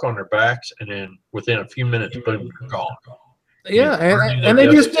can walk on their backs, and then within a few minutes, boom, they're gone. Yeah, and they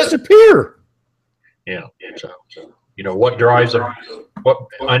just disappear. Yeah. So, what drives them?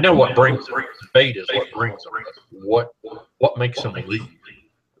 I know what brings them. Bait is what brings them. What makes them leave?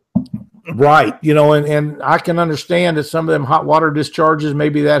 Right. And I can understand that some of them hot water discharges,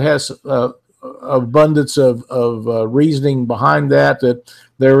 maybe that has abundance of reasoning behind that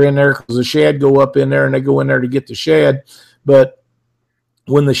they're in there because the shad go up in there, and they go in there to get the shad. But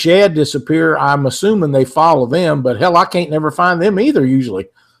when the shad disappear, I'm assuming they follow them, but hell, I can't never find them either usually.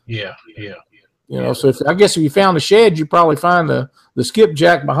 Yeah. So I guess if you found the shad, you probably find the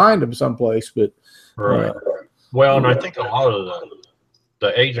skipjack behind them someplace. But right. Well, and I think a lot of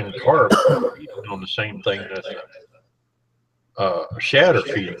the Asian carp are on the same thing that shad are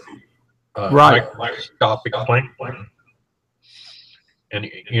feeding. Right. Microscopic plankton. And,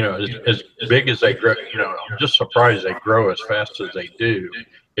 as big as they grow, I'm just surprised they grow as fast as they do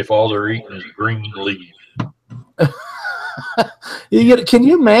if all they're eating is green leaves. Can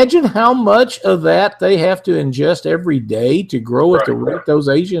you imagine how much of that they have to ingest every day to grow at the rate those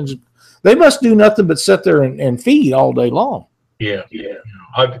Asians? They must do nothing but sit there and feed all day long. Yeah.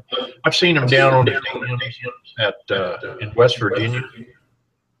 I've seen them down on the in West Virginia,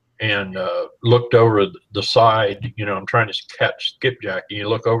 and looked over the side. I'm trying to catch skipjack, and you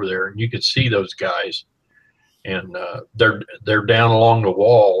look over there, and you could see those guys, and they're down along the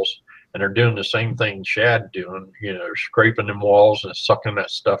walls, and they're doing the same thing shad doing. Scraping them walls and sucking that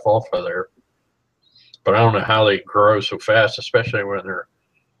stuff off of there. But I don't know how they grow so fast, especially when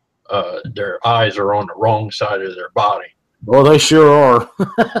their eyes are on the wrong side of their body. Well, they sure are.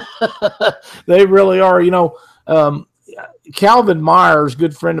 They really are. Calvin Myers,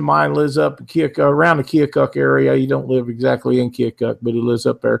 good friend of mine, lives up in around the Keokuk area. He don't live exactly in Keokuk, but he lives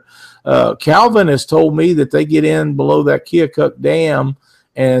up there. Calvin has told me that they get in below that Keokuk Dam,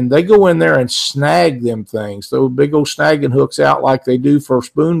 and they go in there and snag them things. Those big old snagging hooks out like they do for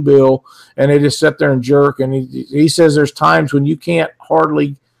spoonbill, and they just sit there and jerk. And he says there's times when you can't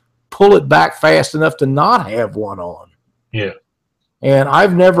hardly pull it back fast enough to not have one on. Yeah. And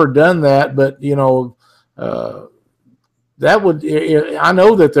I've never done that, but, that would, I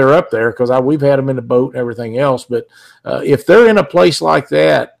know that they're up there because we've had them in the boat and everything else. But if they're in a place like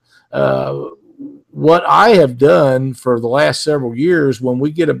that, what I have done for the last several years, when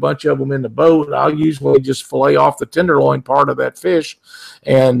we get a bunch of them in the boat, I'll usually just fillet off the tenderloin part of that fish.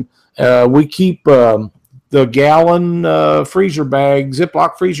 And we keep the gallon freezer bags,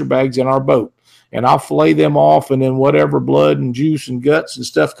 Ziploc freezer bags in our boat. And I'll fillet them off, and then whatever blood and juice and guts and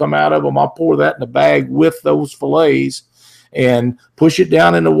stuff come out of them, I'll pour that in the bag with those fillets. and push it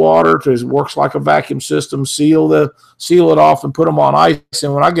down in the water to it works like a vacuum system, seal it off and put them on ice.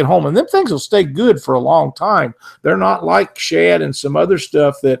 And when I get home, and them things will stay good for a long time. They're not like shad and some other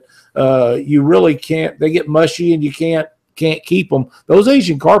stuff that you really can't, they get mushy and you can't keep them. Those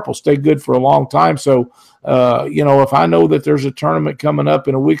Asian carp will stay good for a long time. So, if I know that there's a tournament coming up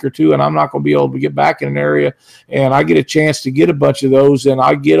in a week or two and I'm not going to be able to get back in an area and I get a chance to get a bunch of those, and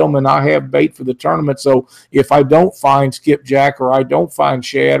I get them and I have bait for the tournament. So if I don't find skipjack or I don't find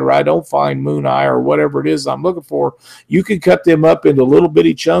shad or I don't find moon eye or whatever it is I'm looking for, you can cut them up into little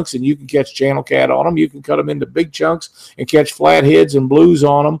bitty chunks and you can catch channel cat on them. You can cut them into big chunks and catch flatheads and blues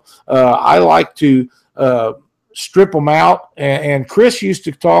on them. I like to strip them out, and Chris used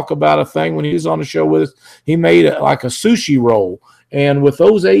to talk about a thing when he was on the show with us. He made like a sushi roll, and with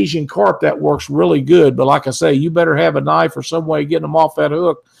those Asian carp that works really good. But like I say, you better have a knife or some way of getting them off that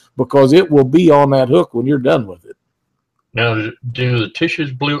hook, because it will be on that hook when you're done with it. Now, do the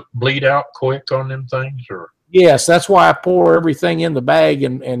tissues bleed out quick on them things, or? Yes, that's why I pour everything in the bag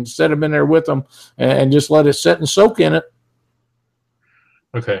and set them in there with them and just let it sit and soak in it.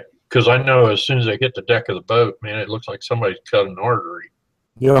 Okay. Because I know as soon as they hit the deck of the boat, man, it looks like somebody's cut an artery.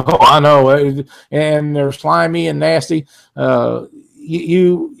 I know, and they're slimy and nasty.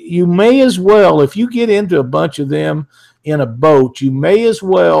 You may as well, if you get into a bunch of them in a boat, you may as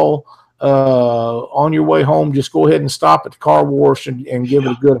well on your way home just go ahead and stop at the car wash and give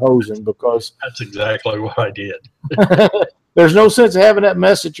it a good hosing, because that's exactly what I did. There's no sense of having that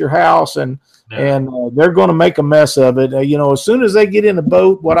mess at your house, and they're going to make a mess of it. As soon as they get in the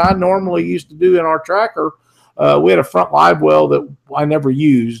boat, what I normally used to do in our tracker, we had a front live well that I never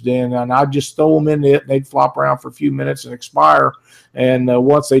used, and I just throw them in it, and they'd flop around for a few minutes and expire. And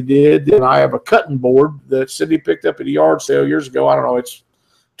once they did, then I have a cutting board that Cindy picked up at a yard sale years ago. I don't know, it's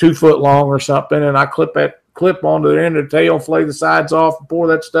 2 foot long or something, and I clip onto the end of the tail, flay the sides off, and pour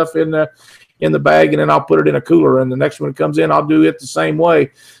that stuff in the bag, and then I'll put it in a cooler, and the next one that comes in, I'll do it the same way.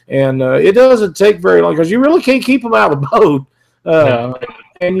 And it doesn't take very long, because you really can't keep them out of the boat.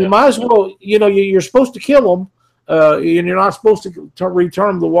 And you might as well, you're supposed to kill them, and you're not supposed to return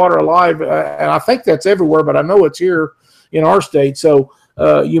them to the water alive. And I think that's everywhere, but I know it's here in our state. So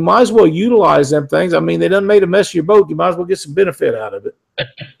you might as well utilize them things. I mean, they done made a mess of your boat. You might as well get some benefit out of it.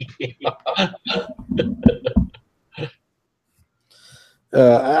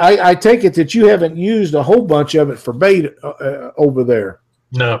 I take it that you haven't used a whole bunch of it for bait over there.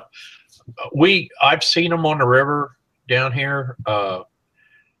 No, I've seen them on the river down here.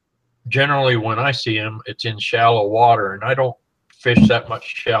 Generally, when I see them, it's in shallow water, and I don't fish that much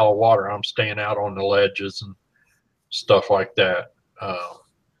shallow water. I'm staying out on the ledges and stuff like that.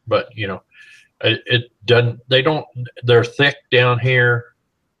 But it doesn't. They're thick down here,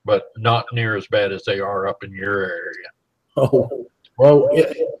 but not near as bad as they are up in your area. Oh. Well,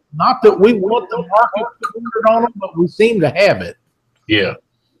 not that we want the market cornered on them, but we seem to have it. Yeah.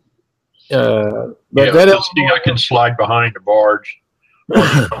 But I can slide behind a barge or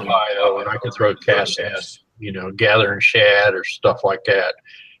Ohio, and I can throw cast nets, gathering shad or stuff like that.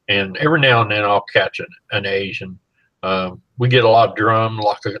 And every now and then I'll catch an Asian. We get a lot of drum,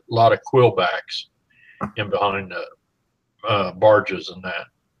 a lot of quillbacks in behind the barges and that.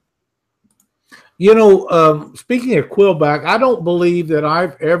 Speaking of quillback, I don't believe that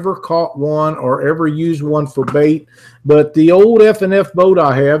I've ever caught one or ever used one for bait, but the old F&F boat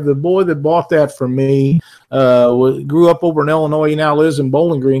I have, the boy that bought that from me, grew up over in Illinois. He now lives in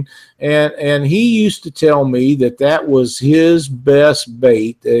Bowling Green, and he used to tell me that was his best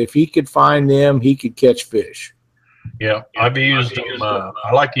bait. If he could find them, he could catch fish. Yeah, I've used them.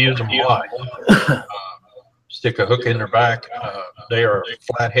 I like to use them a lot. Stick a hook in their back. They are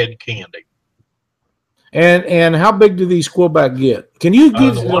flathead candy. And how big do these quillback get? Can you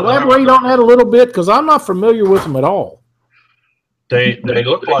elaborate on that a little bit? Because I'm not familiar with them at all. They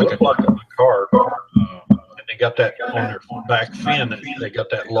look like a carp, and they got that on their back fin. They got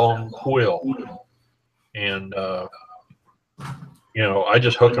that long quill, and I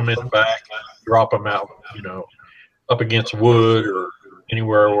just hook them in the back, drop them out, up against wood or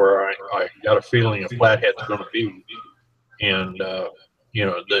anywhere where I got a feeling a flathead's going to be, and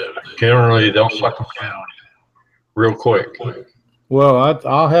generally they'll suck them down real quick. Well,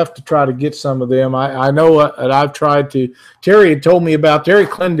 I'll have to try to get some of them. I know that I've tried to. Terry had told me about Terry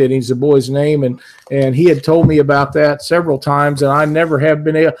Clendon. He's the boy's name, and he had told me about that several times, and I never have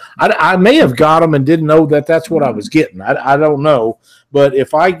been able. I may have got them and didn't know that that's what I was getting. I don't know, but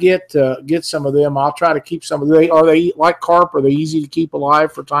if I get some of them, I'll try to keep some of them. Are they like carp? Are they easy to keep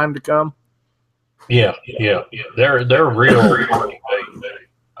alive for time to come? Yeah. They're real.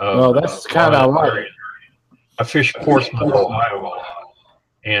 Well, that's kind of like. I fish Portsmouth, Ohio, a lot.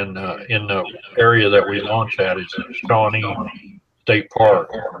 And in the area that we launch at is Shawnee State Park.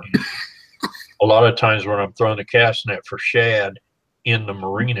 A lot of times when I'm throwing the cast net for shad in the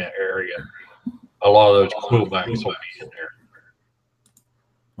marina area, a lot of those quillbacks will be in there.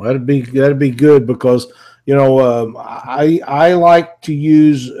 Well, that'd be good because I like to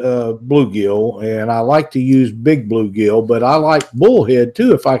use bluegill and I like to use big bluegill, but I like bullhead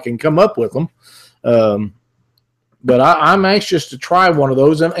too if I can come up with them. But I'm anxious to try one of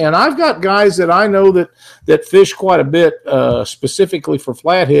those, and I've got guys that I know that fish quite a bit specifically for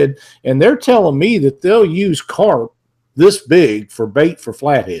flathead, and they're telling me that they'll use carp this big for bait for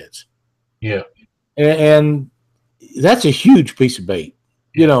flatheads. Yeah, and that's a huge piece of bait.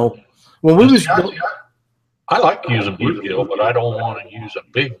 When we was. I like using bluegill, but I don't want to use a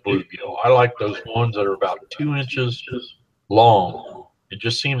big bluegill. I like those ones that are about 2 inches long. It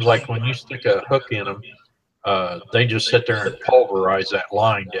just seems like when you stick a hook in them, they just sit there and pulverize that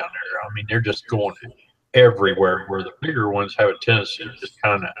line down there. I mean, they're just going everywhere, where the bigger ones have a tendency to just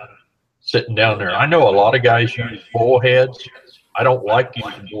kind of sitting down there. I know a lot of guys use bullheads. I don't like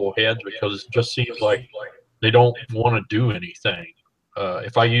using bullheads because it just seems like they don't want to do anything.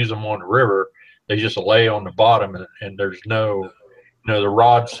 If I use them on the river, they just lay on the bottom and there's no, the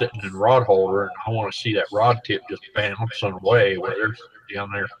rod sitting in the rod holder, and I want to see that rod tip just bouncing away where they're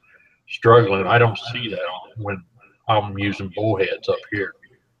down there struggling. I don't see that when I'm using bullheads up here.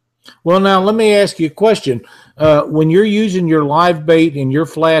 Well, now let me ask you a question. When you're using your live bait and you're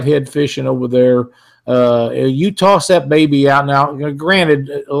flathead fishing over there, you toss that baby out. Now, granted,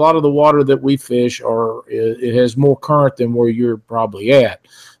 a lot of the water that we fish it has more current than where you're probably at.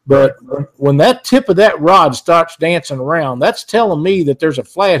 But when that tip of that rod starts dancing around, that's telling me that there's a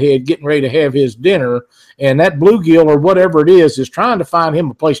flathead getting ready to have his dinner, and that bluegill or whatever it is trying to find him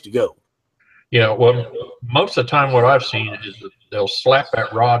a place to go. Yeah, well, most of the time what I've seen is that they'll slap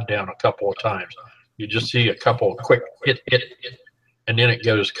that rod down a couple of times. You just see a couple of quick hit, and then it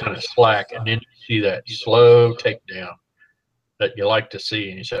goes kind of slack, and then you see that slow takedown that you like to see,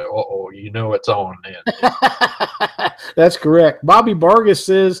 and you say, uh-oh, it's on then. That's correct. Bobby Vargas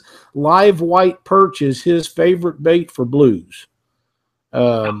says live white perch is his favorite bait for blues.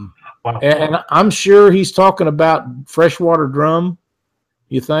 Wow. And I'm sure he's talking about freshwater drum,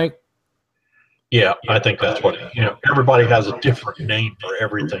 you think? Yeah, I think that's what, everybody has a different name for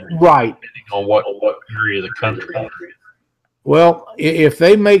everything. Right. Depending on what area of the country. Well, if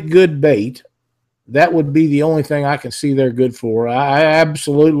they make good bait, that would be the only thing I can see they're good for. I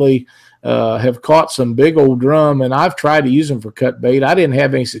absolutely have caught some big old drum, and I've tried to use them for cut bait. I didn't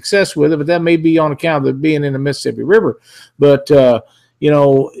have any success with it, but that may be on account of it being in the Mississippi River. But,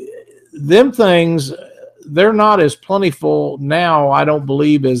 them things, they're not as plentiful now, I don't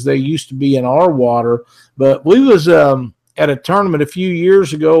believe, as they used to be in our water. But we was at a tournament a few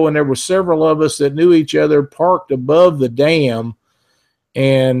years ago, and there were several of us that knew each other parked above the dam.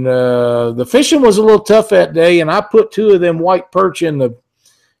 And the fishing was a little tough that day, and I put 2 of them white perch in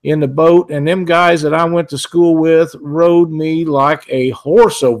the boat, and them guys that I went to school with rode me like a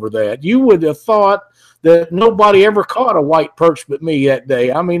horse over that. You would have thought that nobody ever caught a white perch but me that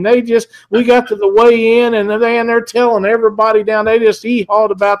day. I mean, we got to the weigh in, and they're telling everybody down. They just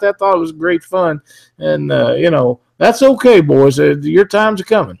hee-hawed about that, thought it was great fun. And, that's okay, boys. Your time's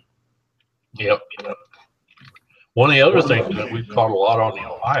coming. Yep. One of the other things that we've caught a lot on the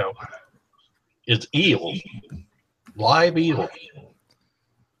Ohio is eels, live eels.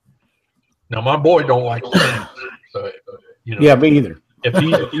 Now, my boy don't like snakes, so yeah, me either. If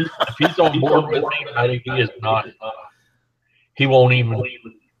he's on board with me, I think he is not. He won't even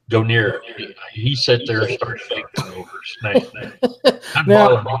go near it. He sit there and start shaking over snakes.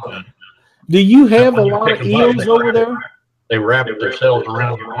 Now, do you have a lot of eels over there? They wrap themselves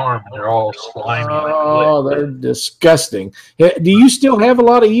around your arm, and they're all slimy. Oh, they're disgusting. Do you still have a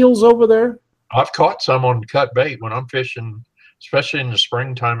lot of eels over there? I've caught some on cut bait when I'm fishing, especially in the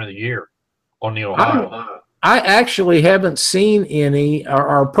springtime of the year on the Ohio. I actually haven't seen any,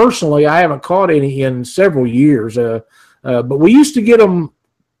 or personally, I haven't caught any in several years. But we used to get them,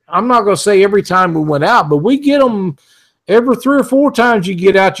 I'm not going to say every time we went out, but we get them every 3 or 4 times you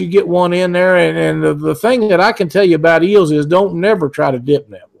get out, you get one in there. And the thing that I can tell you about eels is don't never try to dip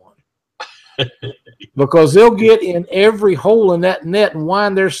that one. Because they'll get in every hole in that net and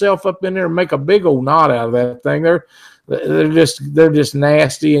wind themselves up in there and make a big old knot out of that thing. They're just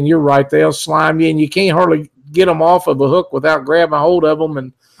nasty, and you're right, they'll slime you, and you can't hardly get them off of a hook without grabbing a hold of them,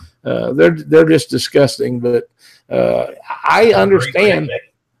 and they're just disgusting. But I understand.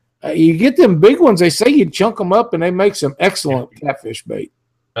 You get them big ones, they say you chunk them up, and they make some excellent catfish bait.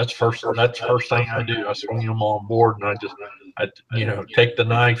 That's first thing I do. I swing them on board, and I take the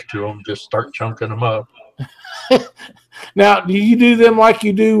knife to them, just start chunking them up. Now, do you do them like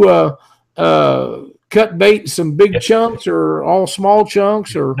you do cut bait, some big chunks, or all small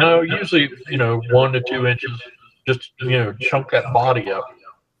chunks, or? No, usually 1 to 2 inches. Just chunk that body up.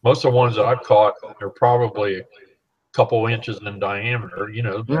 Most of the ones that I've caught are probably a couple inches in diameter.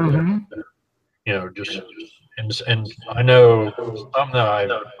 Just and I know some that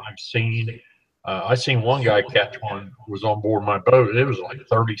I've seen. I seen one guy catch one was on board my boat. It was like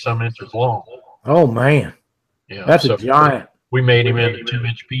 30-some inches long. Oh man, Yeah, that's a giant. We made him into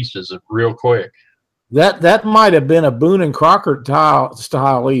 2-inch pieces real quick. That might have been a Boone and Crockett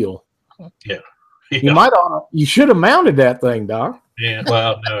style eel. Yeah. You should have mounted that thing, Doc. Yeah,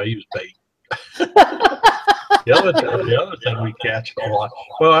 well, no, he was bait. The other thing we catch a lot.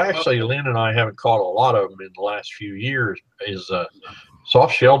 Well, actually, Lynn and I haven't caught a lot of them in the last few years. Is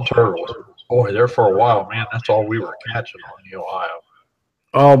soft-shelled turtles. Boy, there for a while, man. That's all we were catching on the Ohio.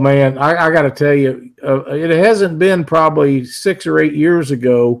 Oh man, I got to tell you, it hasn't been probably 6 or 8 years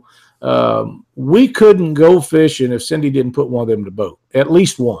ago. We couldn't go fishing if Cindy didn't put one of them in the boat, at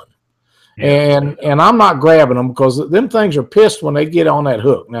least one. Yeah. And I'm not grabbing them because them things are pissed when they get on that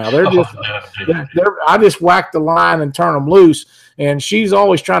hook. Now they're just, I just whack the line and turn them loose. And she's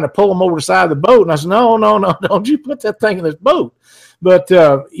always trying to pull them over the side of the boat. And I said, no, don't you put that thing in this boat. But,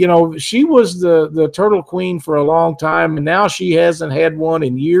 she was the turtle queen for a long time, and now she hasn't had one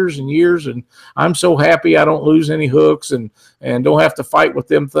in years and years, and I'm so happy I don't lose any hooks and don't have to fight with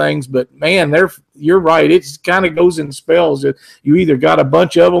them things. But, man, you're right. It kind of goes in spells. You either got a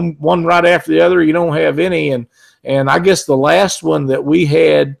bunch of them, one right after the other, or you don't have any. And I guess the last one that we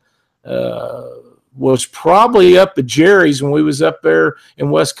had was probably up at Jerry's when we was up there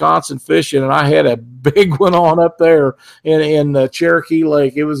in Wisconsin fishing, and I had a big one on up there in Cherokee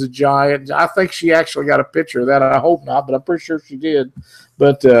Lake. It was a giant. I think she actually got a picture of that. I hope not, but I'm pretty sure she did.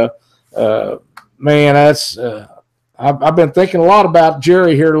 But man, that's I've been thinking a lot about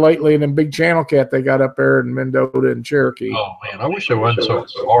Jerry here lately and then big channel cat they got up there in Mendota and Cherokee. Oh man, I wish it wasn't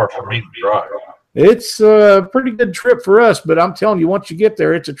so far for me to drive. It's a pretty good trip for us, but I'm telling you, once you get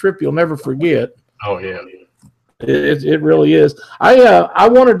there, it's a trip you'll never forget. Oh yeah, it really is. I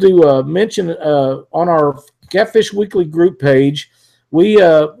wanted to mention on our Catfish Weekly group page,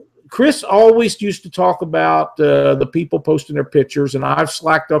 Chris always used to talk about the people posting their pictures, and I've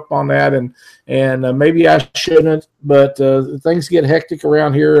slacked up on that, and maybe I shouldn't, but things get hectic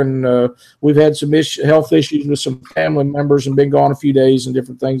around here, and we've had some health issues with some family members and been gone a few days, and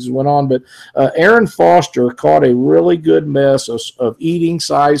different things went on. But Aaron Foster caught a really good mess of eating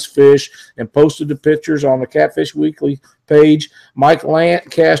size fish and posted the pictures on the Catfish Weekly page. Mike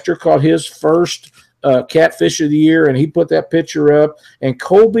Lancaster caught his first catfish of the year, and he put that picture up. And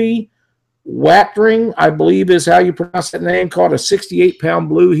Colby Wattring, I believe is how you pronounce that name, caught a 68-pound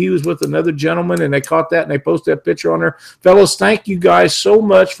blue. He was with another gentleman, and they caught that, and they posted that picture on there. Fellas, thank you guys so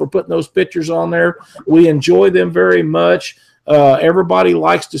much for putting those pictures on there. We enjoy them very much. Everybody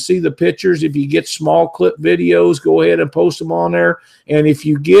likes to see the pictures. If you get small clip videos, go ahead and post them on there. And if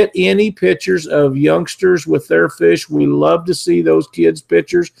you get any pictures of youngsters with their fish, we love to see those kids'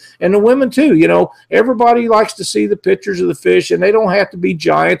 pictures. And the women too. Everybody likes to see the pictures of the fish, and they don't have to be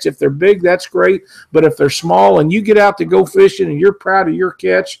giants. If they're big, that's great. But if they're small and you get out to go fishing and you're proud of your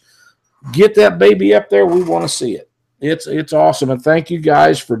catch, get that baby up there. We want to see it. It's awesome. And thank you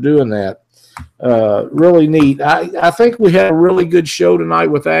guys for doing that. Really neat. I think we had a really good show tonight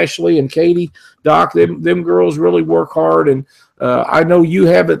with Ashley and Katie. Doc, them girls really work hard, and I know you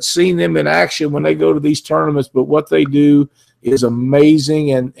haven't seen them in action when they go to these tournaments, but what they do is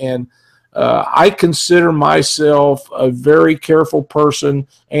amazing, and I consider myself a very careful person,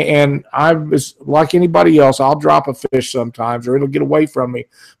 and I was like anybody else. I'll drop a fish sometimes, or it'll get away from me.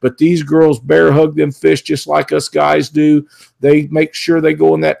 But these girls bear hug them fish just like us guys do. They make sure they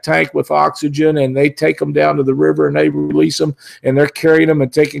go in that tank with oxygen, and they take them down to the river, and they release them, and they're carrying them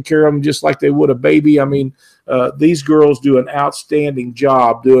and taking care of them just like they would a baby. I mean, these girls do an outstanding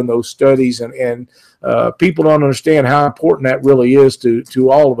job doing those studies, and people don't understand how important that really is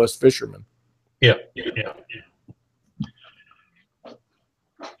to all of us fishermen. Yeah.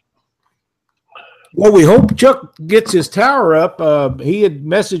 Well, we hope Chuck gets his tower up. He had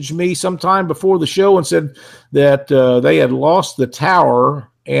messaged me sometime before the show and said that they had lost the tower,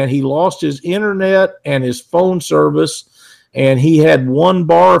 and he lost his internet and his phone service, and he had one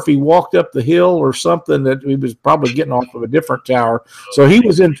bar if he walked up the hill or something, that he was probably getting off of a different tower. So he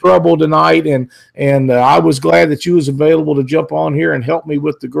was in trouble tonight, and I was glad that you was available to jump on here and help me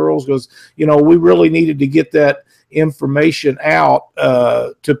with the girls, because we really needed to get that information out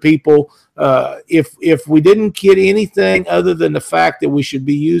to people. If we didn't get anything other than the fact that we should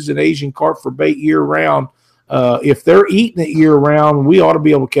be using Asian carp for bait year round, if they're eating it year round, we ought to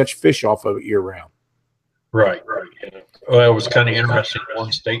be able to catch fish off of it year round. Right. Yeah. Well, it was kind of interesting.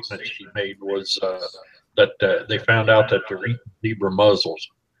 One statement she made was that they found out that they're eating zebra muzzles.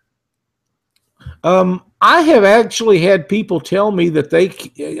 I have actually had people tell me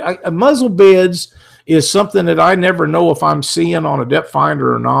that muzzle beds is something that I never know if I'm seeing on a depth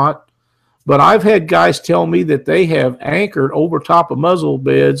finder or not. But I've had guys tell me that they have anchored over top of muzzle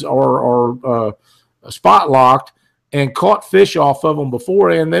beds or spot locked and caught fish off of them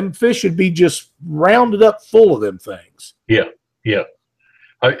before, and them fish should be just rounded up full of them things. Yeah, yeah.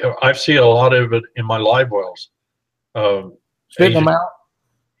 I've seen a lot of it in my live wells. Spitting them out?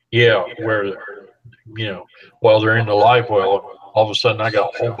 Yeah, where, while they're in the live well, all of a sudden I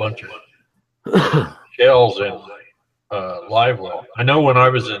got a whole bunch of shells in live well. I know when I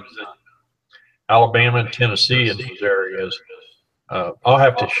was in Alabama and Tennessee in these areas, I'll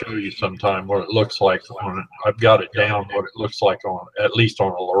have to show you sometime what it looks like I've got it down what it looks like on at least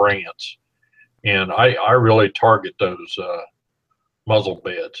on a Lowrance, and I really target those muzzle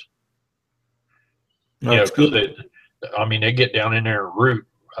beds. Because they get down in there and root.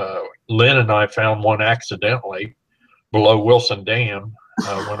 Lynn and I found one accidentally below Wilson Dam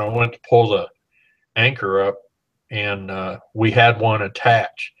when I went to pull the anchor up, and we had one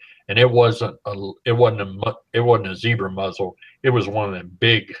attached. And it wasn't a zebra muzzle. It was one of them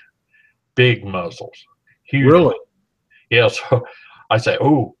big muzzles. Huge. Really? Yeah. So I say,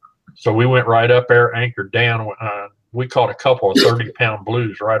 oh. So we went right up there, anchored down. We caught a couple of 30-pound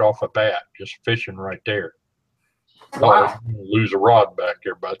blues right off the bat, just fishing right there. Wow. Lose a rod back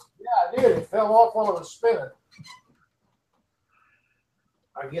there, bud. Yeah, I did. It fell off while I was spinning.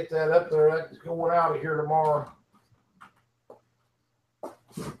 I get that up there. That's going out of here tomorrow.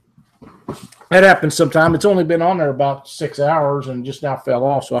 That happens sometime. It's only been on there about 6 hours and just now fell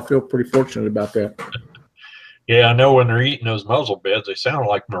off, so I feel pretty fortunate about that. Yeah, I know when they're eating those muzzle beds, they sound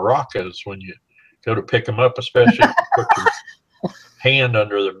like maracas when you go to pick them up, especially if you put your hand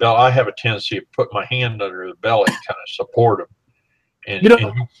under their belly. I have a tendency to put my hand under the belly and kind of support them, and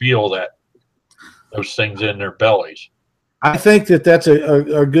you feel those things in their bellies. I think that's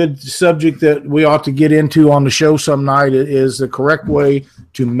a good subject that we ought to get into on the show some night. Is the correct way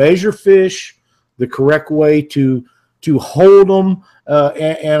to measure fish, the correct way to hold them,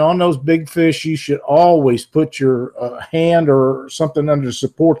 and on those big fish, you should always put your hand or something under to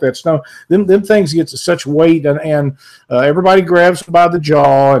support that snow. Them things get to such weight, and everybody grabs by the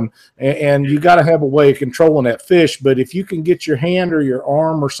jaw, and you got to have a way of controlling that fish. But if you can get your hand or your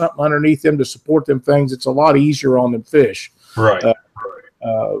arm or something underneath them to support them things, it's a lot easier on them fish. Right.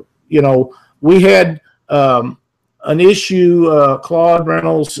 We had an issue. Claude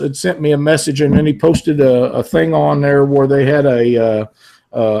Reynolds had sent me a message, and then he posted a thing on there where they had a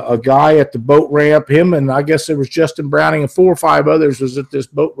guy at the boat ramp. Him and I guess there was Justin Browning and 4 or 5 others was at this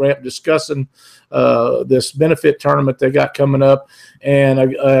boat ramp discussing this benefit tournament they got coming up. And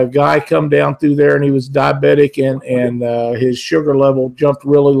a guy come down through there, and he was diabetic, and his sugar level jumped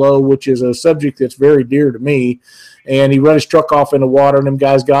really low, which is a subject that's very dear to me. And he run his truck off in the water, and them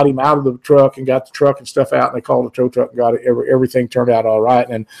guys got him out of the truck and got the truck and stuff out, and they called the tow truck and got it. Everything turned out all right.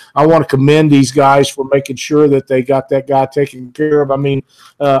 And I want to commend these guys for making sure that they got that guy taken care of. I mean,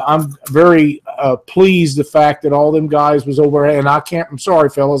 I'm very pleased the fact that all them guys was over, and I'm sorry,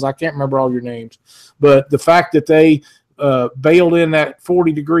 fellas, I can't remember all your names, but the fact that they bailed in that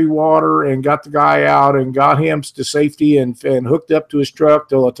 40-degree water and got the guy out and got him to safety and hooked up to his truck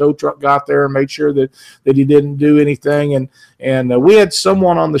till a tow truck got there and made sure that he didn't do anything. And we had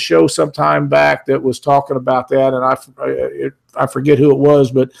someone on the show some time back that was talking about that, and I forget who it was,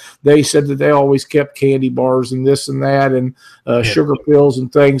 but they said that they always kept candy bars and this and that and sugar pills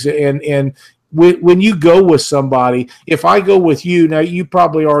and things. And when you go with somebody, if I go with you, now you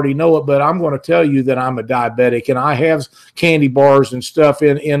probably already know it, but I'm going to tell you that I'm a diabetic and I have candy bars and stuff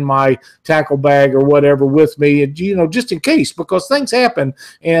in my tackle bag or whatever with me, and, just in case, because things happen.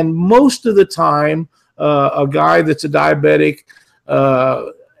 And most of the time, a guy that's a diabetic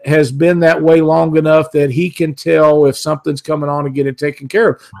has been that way long enough that he can tell if something's coming on and get it taken care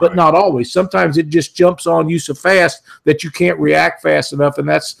of, but not always. Sometimes it just jumps on you so fast that you can't react fast enough, and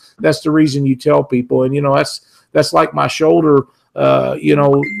that's the reason you tell people. And that's like my shoulder.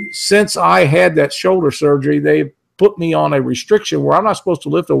 Since I had that shoulder surgery, they put me on a restriction where I'm not supposed to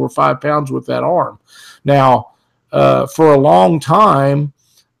lift over 5 pounds with that arm. Now, for a long time,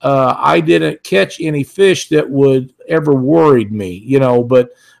 I didn't catch any fish that would ever worried me, but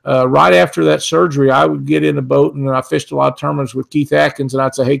right after that surgery, I would get in a boat, and I fished a lot of tournaments with Keith Atkins, and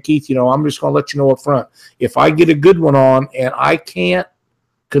I'd say, hey, Keith, I'm just going to let you know up front, if I get a good one on and I can't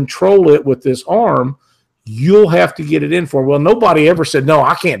control it with this arm, you'll have to get it in for. Well, nobody ever said, no,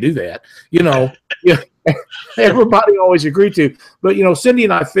 I can't do that. Everybody always agreed to. But, Cindy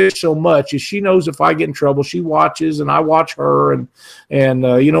and I fish so much, she knows if I get in trouble, she watches and I watch her. And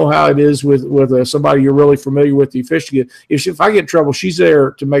you know how it is with somebody you're really familiar with, you fish together. If I get in trouble, she's there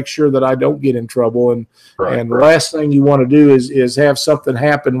to make sure that I don't get in trouble. And the last thing you want to do is have something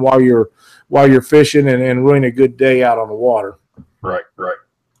happen while you're fishing and ruin a good day out on the water. Right.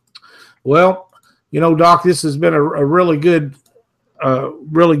 Well, Doc, this has been a really good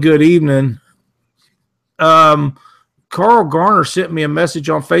evening. Carl Garner sent me a message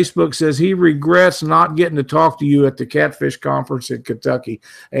on Facebook, says he regrets not getting to talk to you at the Catfish Conference in Kentucky.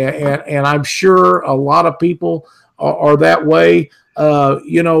 And I'm sure a lot of people are that way. I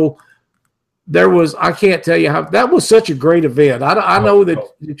can't tell you how, that was such a great event. I know that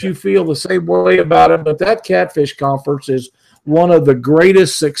you feel the same way about it, but that Catfish Conference is one of the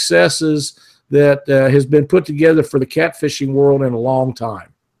greatest successes that has been put together for the catfishing world in a long time.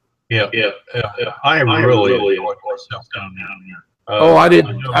 Yeah. I really enjoyed myself down there. I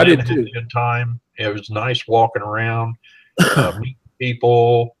did too. Good time. It was nice walking around, meeting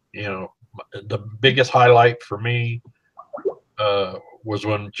people. The biggest highlight for me was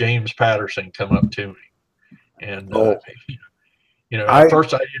when James Patterson come up to me, and at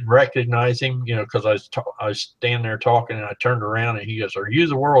first I didn't recognize him, because I was standing there talking, and I turned around and he goes, "Are you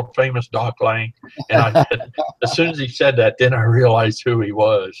the world famous Doc Lang?" And as soon as he said that, then I realized who he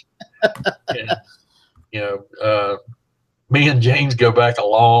was. And, me and James go back a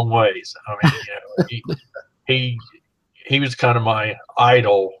long ways. I mean, he was kind of my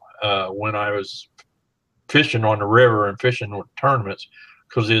idol when I was fishing on the river and fishing with tournaments,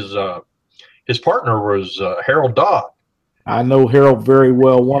 because his partner was Harold Dodd. I know Harold very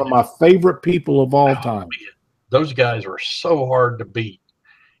well. One of my favorite people of all time. Man. Those guys were so hard to beat.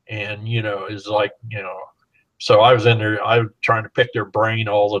 And, it's like, so I was in there, I was trying to pick their brain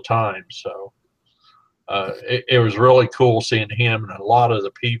all the time. So it was really cool seeing him and a lot of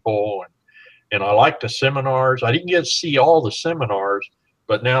the people. And I liked the seminars. I didn't get to see all the seminars,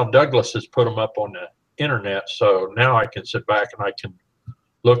 but now Douglas has put them up on the internet. So now I can sit back and I can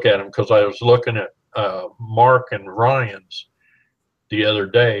look at them, because I was looking at Mark and Ryan's the other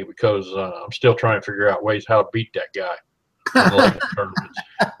day, because I'm still trying to figure out ways how to beat that guy in the tournaments.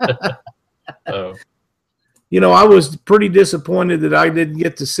 I was pretty disappointed that I didn't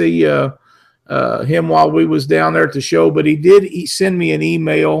get to see him while we was down there at the show, but he did send me an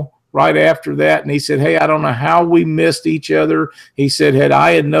email right after that, and he said, "Hey, I don't know how we missed each other." He said, "Had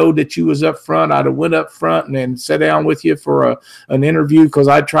I had known that you was up front, I'd have went up front and then sat down with you for an interview," because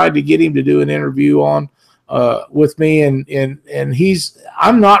I tried to get him to do an interview on with me, and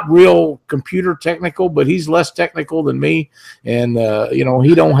I'm not real computer technical, but he's less technical than me, and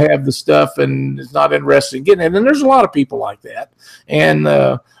he don't have the stuff and is not interested in getting it. And there's a lot of people like that, and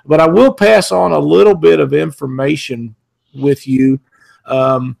but I will pass on a little bit of information with you.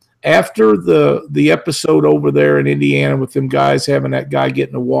 After the episode over there in Indiana with them guys having that guy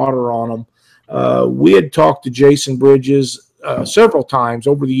getting the water on them, we had talked to Jason Bridges several times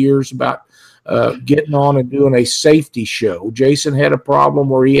over the years about getting on and doing a safety show. Jason had a problem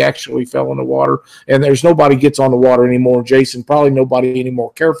where he actually fell in the water, and there's nobody gets on the water anymore. Jason, probably nobody any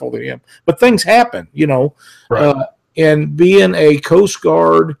more careful than him, but things happen, Right. And being a Coast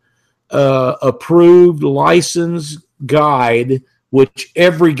Guard approved licensed guide, which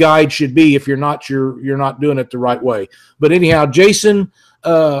every guide should be, if you're not doing it the right way. But anyhow, Jason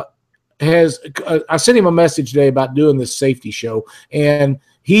I sent him a message today about doing this safety show, and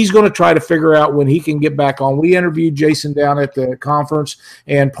he's going to try to figure out when he can get back on. We interviewed Jason down at the conference,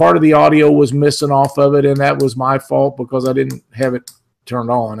 and part of the audio was missing off of it, and that was my fault because I didn't have it turned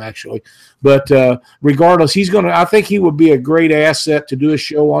on, actually. But regardless, I think he would be a great asset to do a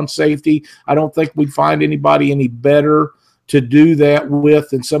show on safety. I don't think we'd find anybody any better to do that with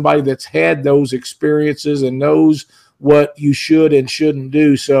than somebody that's had those experiences and knows what you should and shouldn't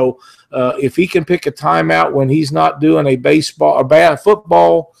do. So if he can pick a time out when he's not doing a baseball or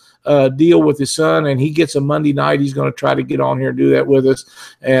football deal with his son, and he gets a Monday night, he's going to try to get on here and do that with us.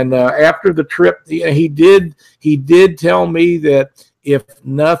 And after the trip, he did tell me that if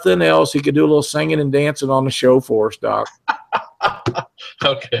nothing else, he could do a little singing and dancing on the show for us, Doc.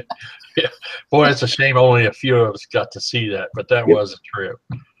 Okay. Yeah. Boy, it's a shame only a few of us got to see that, but that was a trip.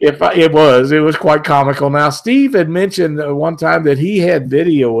 It was quite comical. Now, Steve had mentioned one time that he had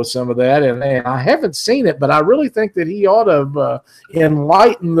video of some of that, and I haven't seen it, but I really think that he ought to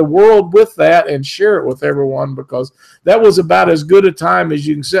enlighten the world with that and share it with everyone, because that was about as good a time as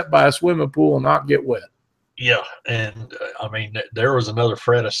you can sit by a swimming pool and not get wet. Yeah, and I mean, there was another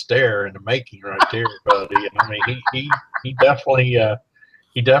Fred Astaire in the making right there, buddy. I mean, he definitely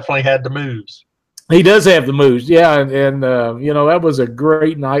had the moves. He does have the moves, yeah, and you know, that was a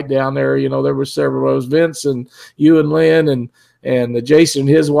great night down there. You know, there were several of those, Vince and you and Lynn and Jason and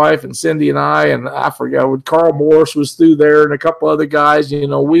his wife and Cindy and I forgot when Carl Morris was through there and a couple other guys. You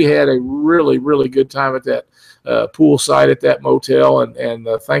know, we had a really, really good time at that poolside at that motel, and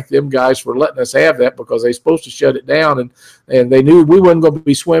thank them guys for letting us have that, because they're supposed to shut it down, and they knew we wasn't going to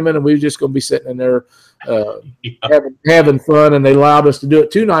be swimming, and we were just going to be sitting in there having fun, and they allowed us to do it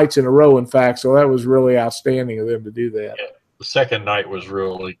 2 nights in a row, in fact, so that was really outstanding of them to do that. Yeah. The second night was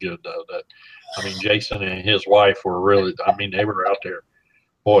really good, though. I mean, Jason and his wife were really, I mean, they were out there.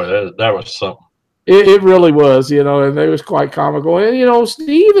 Boy, that was something. It really was, you know, and it was quite comical. And, you know,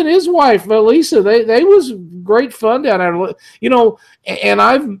 Steve and his wife, Lisa, they was great fun down there. You know, and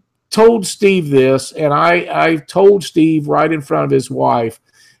I've told Steve this, and I told Steve right in front of his wife,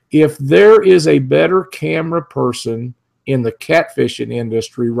 if there is a better camera person in the catfishing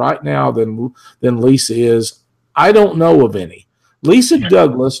industry right now than Lisa is, I don't know of any. Lisa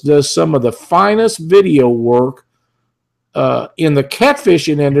Douglas does some of the finest video work in the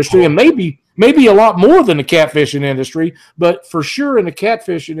catfishing industry, and maybe a lot more than the catfishing industry, but for sure in the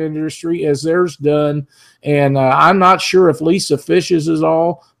catfishing industry as theirs done. And I'm not sure if Lisa fishes at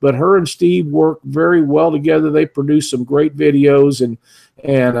all, but her and Steve work very well together. They produce some great videos, and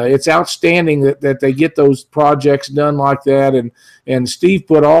it's outstanding that they get those projects done like that. And Steve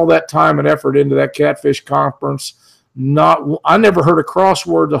put all that time and effort into that catfish conference. I never heard a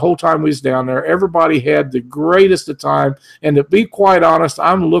crossword the whole time we was down there. Everybody had the greatest of time, and to be quite honest,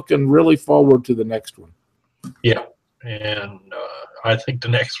 I'm looking really forward to the next one. Yeah, and I think the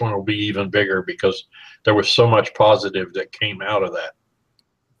next one will be even bigger, because there was so much positive that came out of that.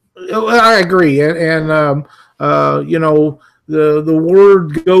 I agree, and you know, the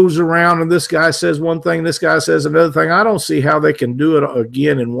word goes around, and this guy says one thing, this guy says another thing. I don't see how they can do it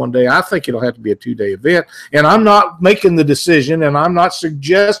again in one day. I think it'll have to be a 2-day event, and I'm not making the decision, and I'm not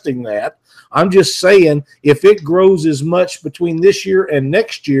suggesting that. I'm just saying, if it grows as much between this year and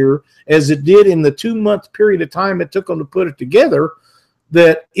next year as it did in the 2-month period of time it took them to put it together,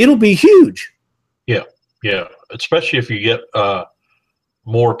 that it'll be huge. Yeah, especially if you get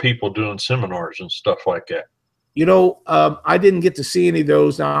more people doing seminars and stuff like that. You know, I didn't get to see any of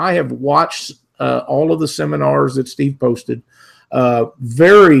those. Now, I have watched all of the seminars that Steve posted.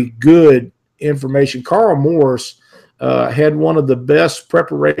 Very good information. Carl Morris had one of the best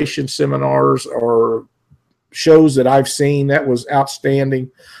preparation seminars or shows that I've seen. That was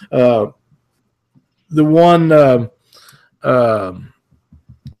outstanding. The one,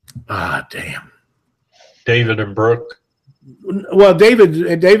 David and Brooke. Well,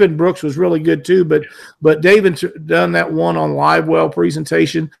 David Brooks was really good too, but David's done that one on LiveWell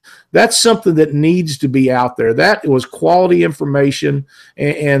presentation. That's something that needs to be out there. That was quality information,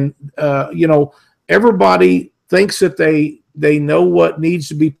 and you know, everybody thinks that they know what needs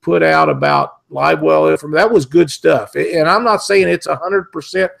to be put out about LiveWell information. That was good stuff, and I'm not saying it's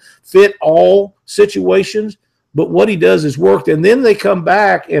 100% fit all situations, but what he does is worked. And then they come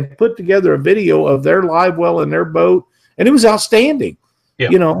back and put together a video of their LiveWell in their boat. And it was outstanding,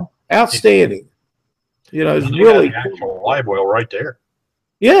 you know, outstanding. You know, it's really the actual live well right there.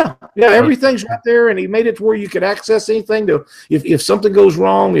 Yeah, everything's right there, and he made it to where you could access anything. To if something goes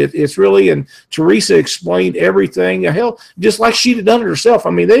wrong, it's really. And Teresa explained everything. Hell, just like she'd have done it herself. I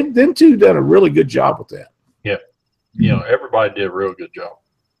mean, them two done a really good job with that. Yeah, you know, everybody did a real good job.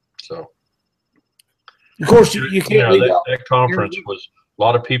 So, of course, you can't. That conference was a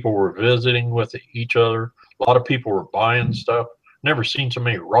lot of people were visiting with each other. A lot of people were buying stuff. Never seen so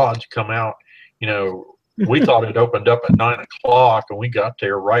many rods come out. You know, we thought it opened up at 9 o'clock, and we got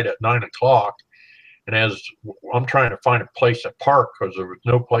there right at 9 o'clock. And as I'm trying to find a place to park, because there was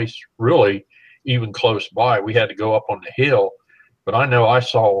no place really even close by, we had to go up on the hill. But I know I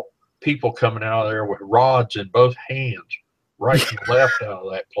saw people coming out of there with rods in both hands, right and left out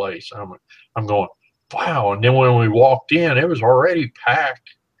of that place. I'm going, wow. And then when we walked in, it was already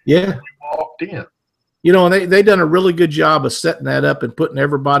packed. Yeah. We walked in. You know, and they done a really good job of setting that up and putting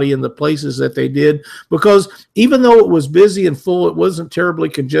everybody in the places that they did, because even though it was busy and full, it wasn't terribly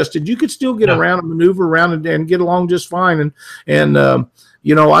congested. You could still get around and maneuver around and get along just fine. And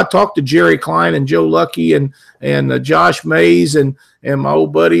you know, I talked to Jerry Klein and Joe Lucky and Josh Mays and my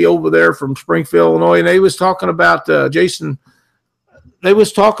old buddy over there from Springfield, Illinois, and they was talking about Jason. They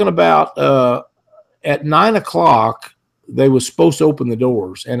was talking about at 9 o'clock. They was supposed to open the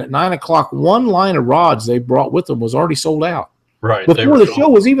doors, and at 9 o'clock, one line of rods they brought with them was already sold out. Right before the show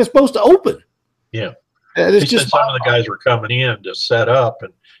was even supposed to open. Yeah, it's just some of the guys were coming in to set up,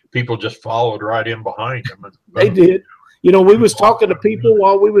 and people just followed right in behind them. And, they did. You know, we was talking to people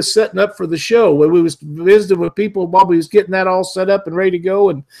while we was setting up for the show. We was visiting with people while we was getting that all set up and ready to go.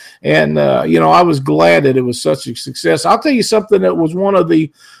 And you know, I was glad that it was such a success. I'll tell you something that was one of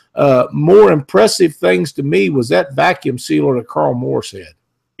the more impressive things to me was that vacuum sealer that Carl Morse had.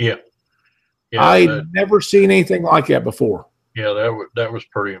 Yeah. I'd never seen anything like that before. Yeah, that was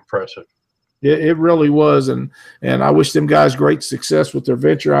pretty impressive. It really was, and I wish them guys great success with their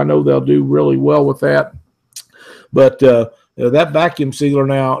venture. I know they'll do really well with that. But that vacuum sealer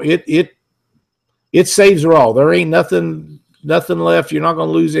now, it saves her all. There ain't nothing left. You're not going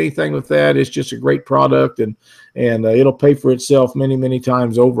to lose anything with that. It's just a great product, and it'll pay for itself many, many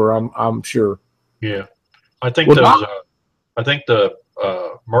times over. I'm sure. Yeah, I think the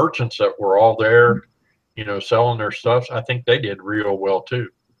merchants that were all there, you know, selling their stuff, I think they did real well too.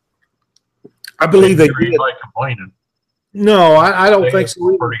 I believe they did. Complaining. No, I don't think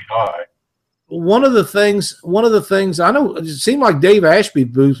so. Pretty high. One of the things I know, it seemed like Dave Ashby's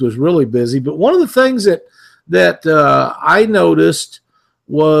booth was really busy, but one of the things that I noticed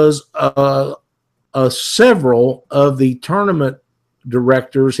was several of the tournament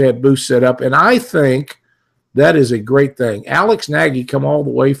directors had booths set up, and I think that is a great thing. Alex Nagy come all the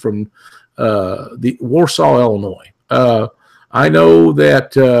way from the Warsaw, Illinois. I know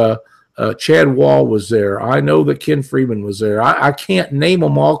that Chad Wall was there. I know that Ken Freeman was there. I can't name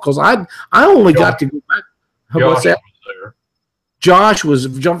them all because I only got to go back. What's that? Josh was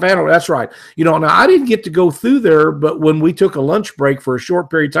John Van. That's right. You know, now I didn't get to go through there, but when we took a lunch break for a short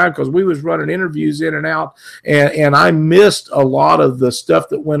period of time because we was running interviews in and out, and I missed a lot of the stuff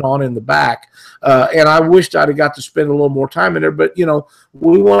that went on in the back. And I wished I'd have got to spend a little more time in there. But, you know,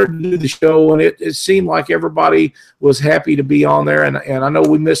 we wanted to do the show, and it seemed like everybody was happy to be on there. And I know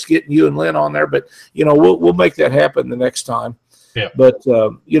we missed getting you and Lynn on there, but, you know, we'll make that happen the next time. Yeah. But,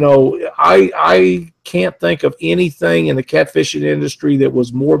 you know, I can't think of anything in the catfishing industry that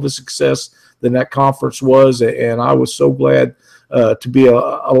was more of a success than that conference was. And I was so glad to be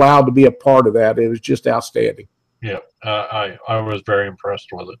allowed to be a part of that. It was just outstanding. Yeah. I was very impressed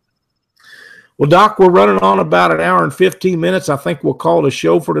with it. Well, Doc, we're running on about an hour and 15 minutes. I think we'll call it a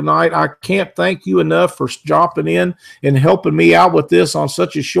show for tonight. I can't thank you enough for dropping in and helping me out with this on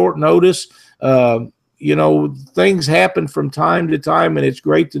such a short notice. You know, things happen from time to time, and it's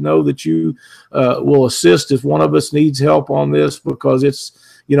great to know that you will assist if one of us needs help on this, because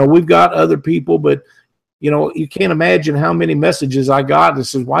it's, you know, we've got other people, but, you know, you can't imagine how many messages I got that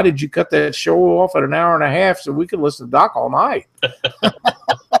says, why did you cut that show off at an hour and a half so we could listen to Doc all night?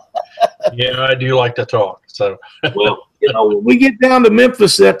 Yeah, I do like to talk. So, well, you know, when we get down to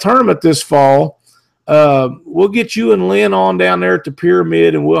Memphis, that tournament this fall, we'll get you and Lynn on down there at the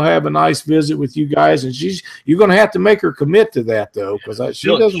Pyramid, and we'll have a nice visit with you guys. And you're going to have to make her commit to that, though, because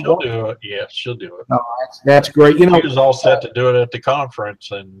she'll do it. Yeah, she'll do it. No, that's great. You know, she was all set to do it at the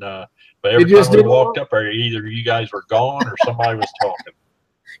conference, and but every time we walked up there, either you guys were gone or somebody was talking.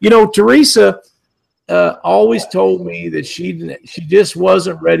 You know, Teresa always told me that she just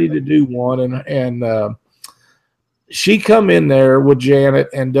wasn't ready to do one, and she come in there with Janet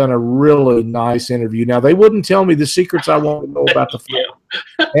and done a really nice interview. Now, they wouldn't tell me the secrets I want to know about the film,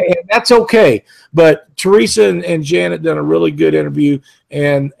 and that's okay. But Teresa and Janet done a really good interview,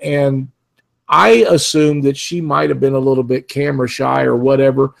 and I assumed that she might have been a little bit camera shy or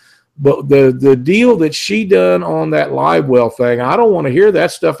whatever. But the deal that she done on that live well thing, I don't want to hear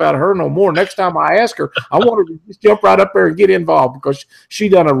that stuff out of her no more. Next time I ask her, I want her to just jump right up there and get involved, because she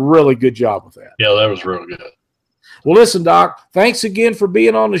done a really good job with that. Yeah, that was real good. Well, listen, Doc, thanks again for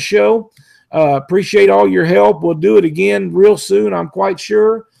being on the show. Appreciate all your help. We'll do it again real soon, I'm quite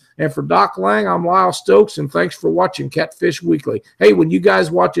sure. And for Doc Lang, I'm Lyle Stokes, and thanks for watching Catfish Weekly. Hey, when you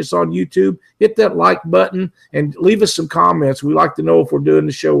guys watch us on YouTube, hit that like button and leave us some comments. We like to know if we're doing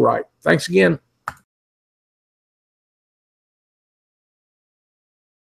the show right. Thanks again.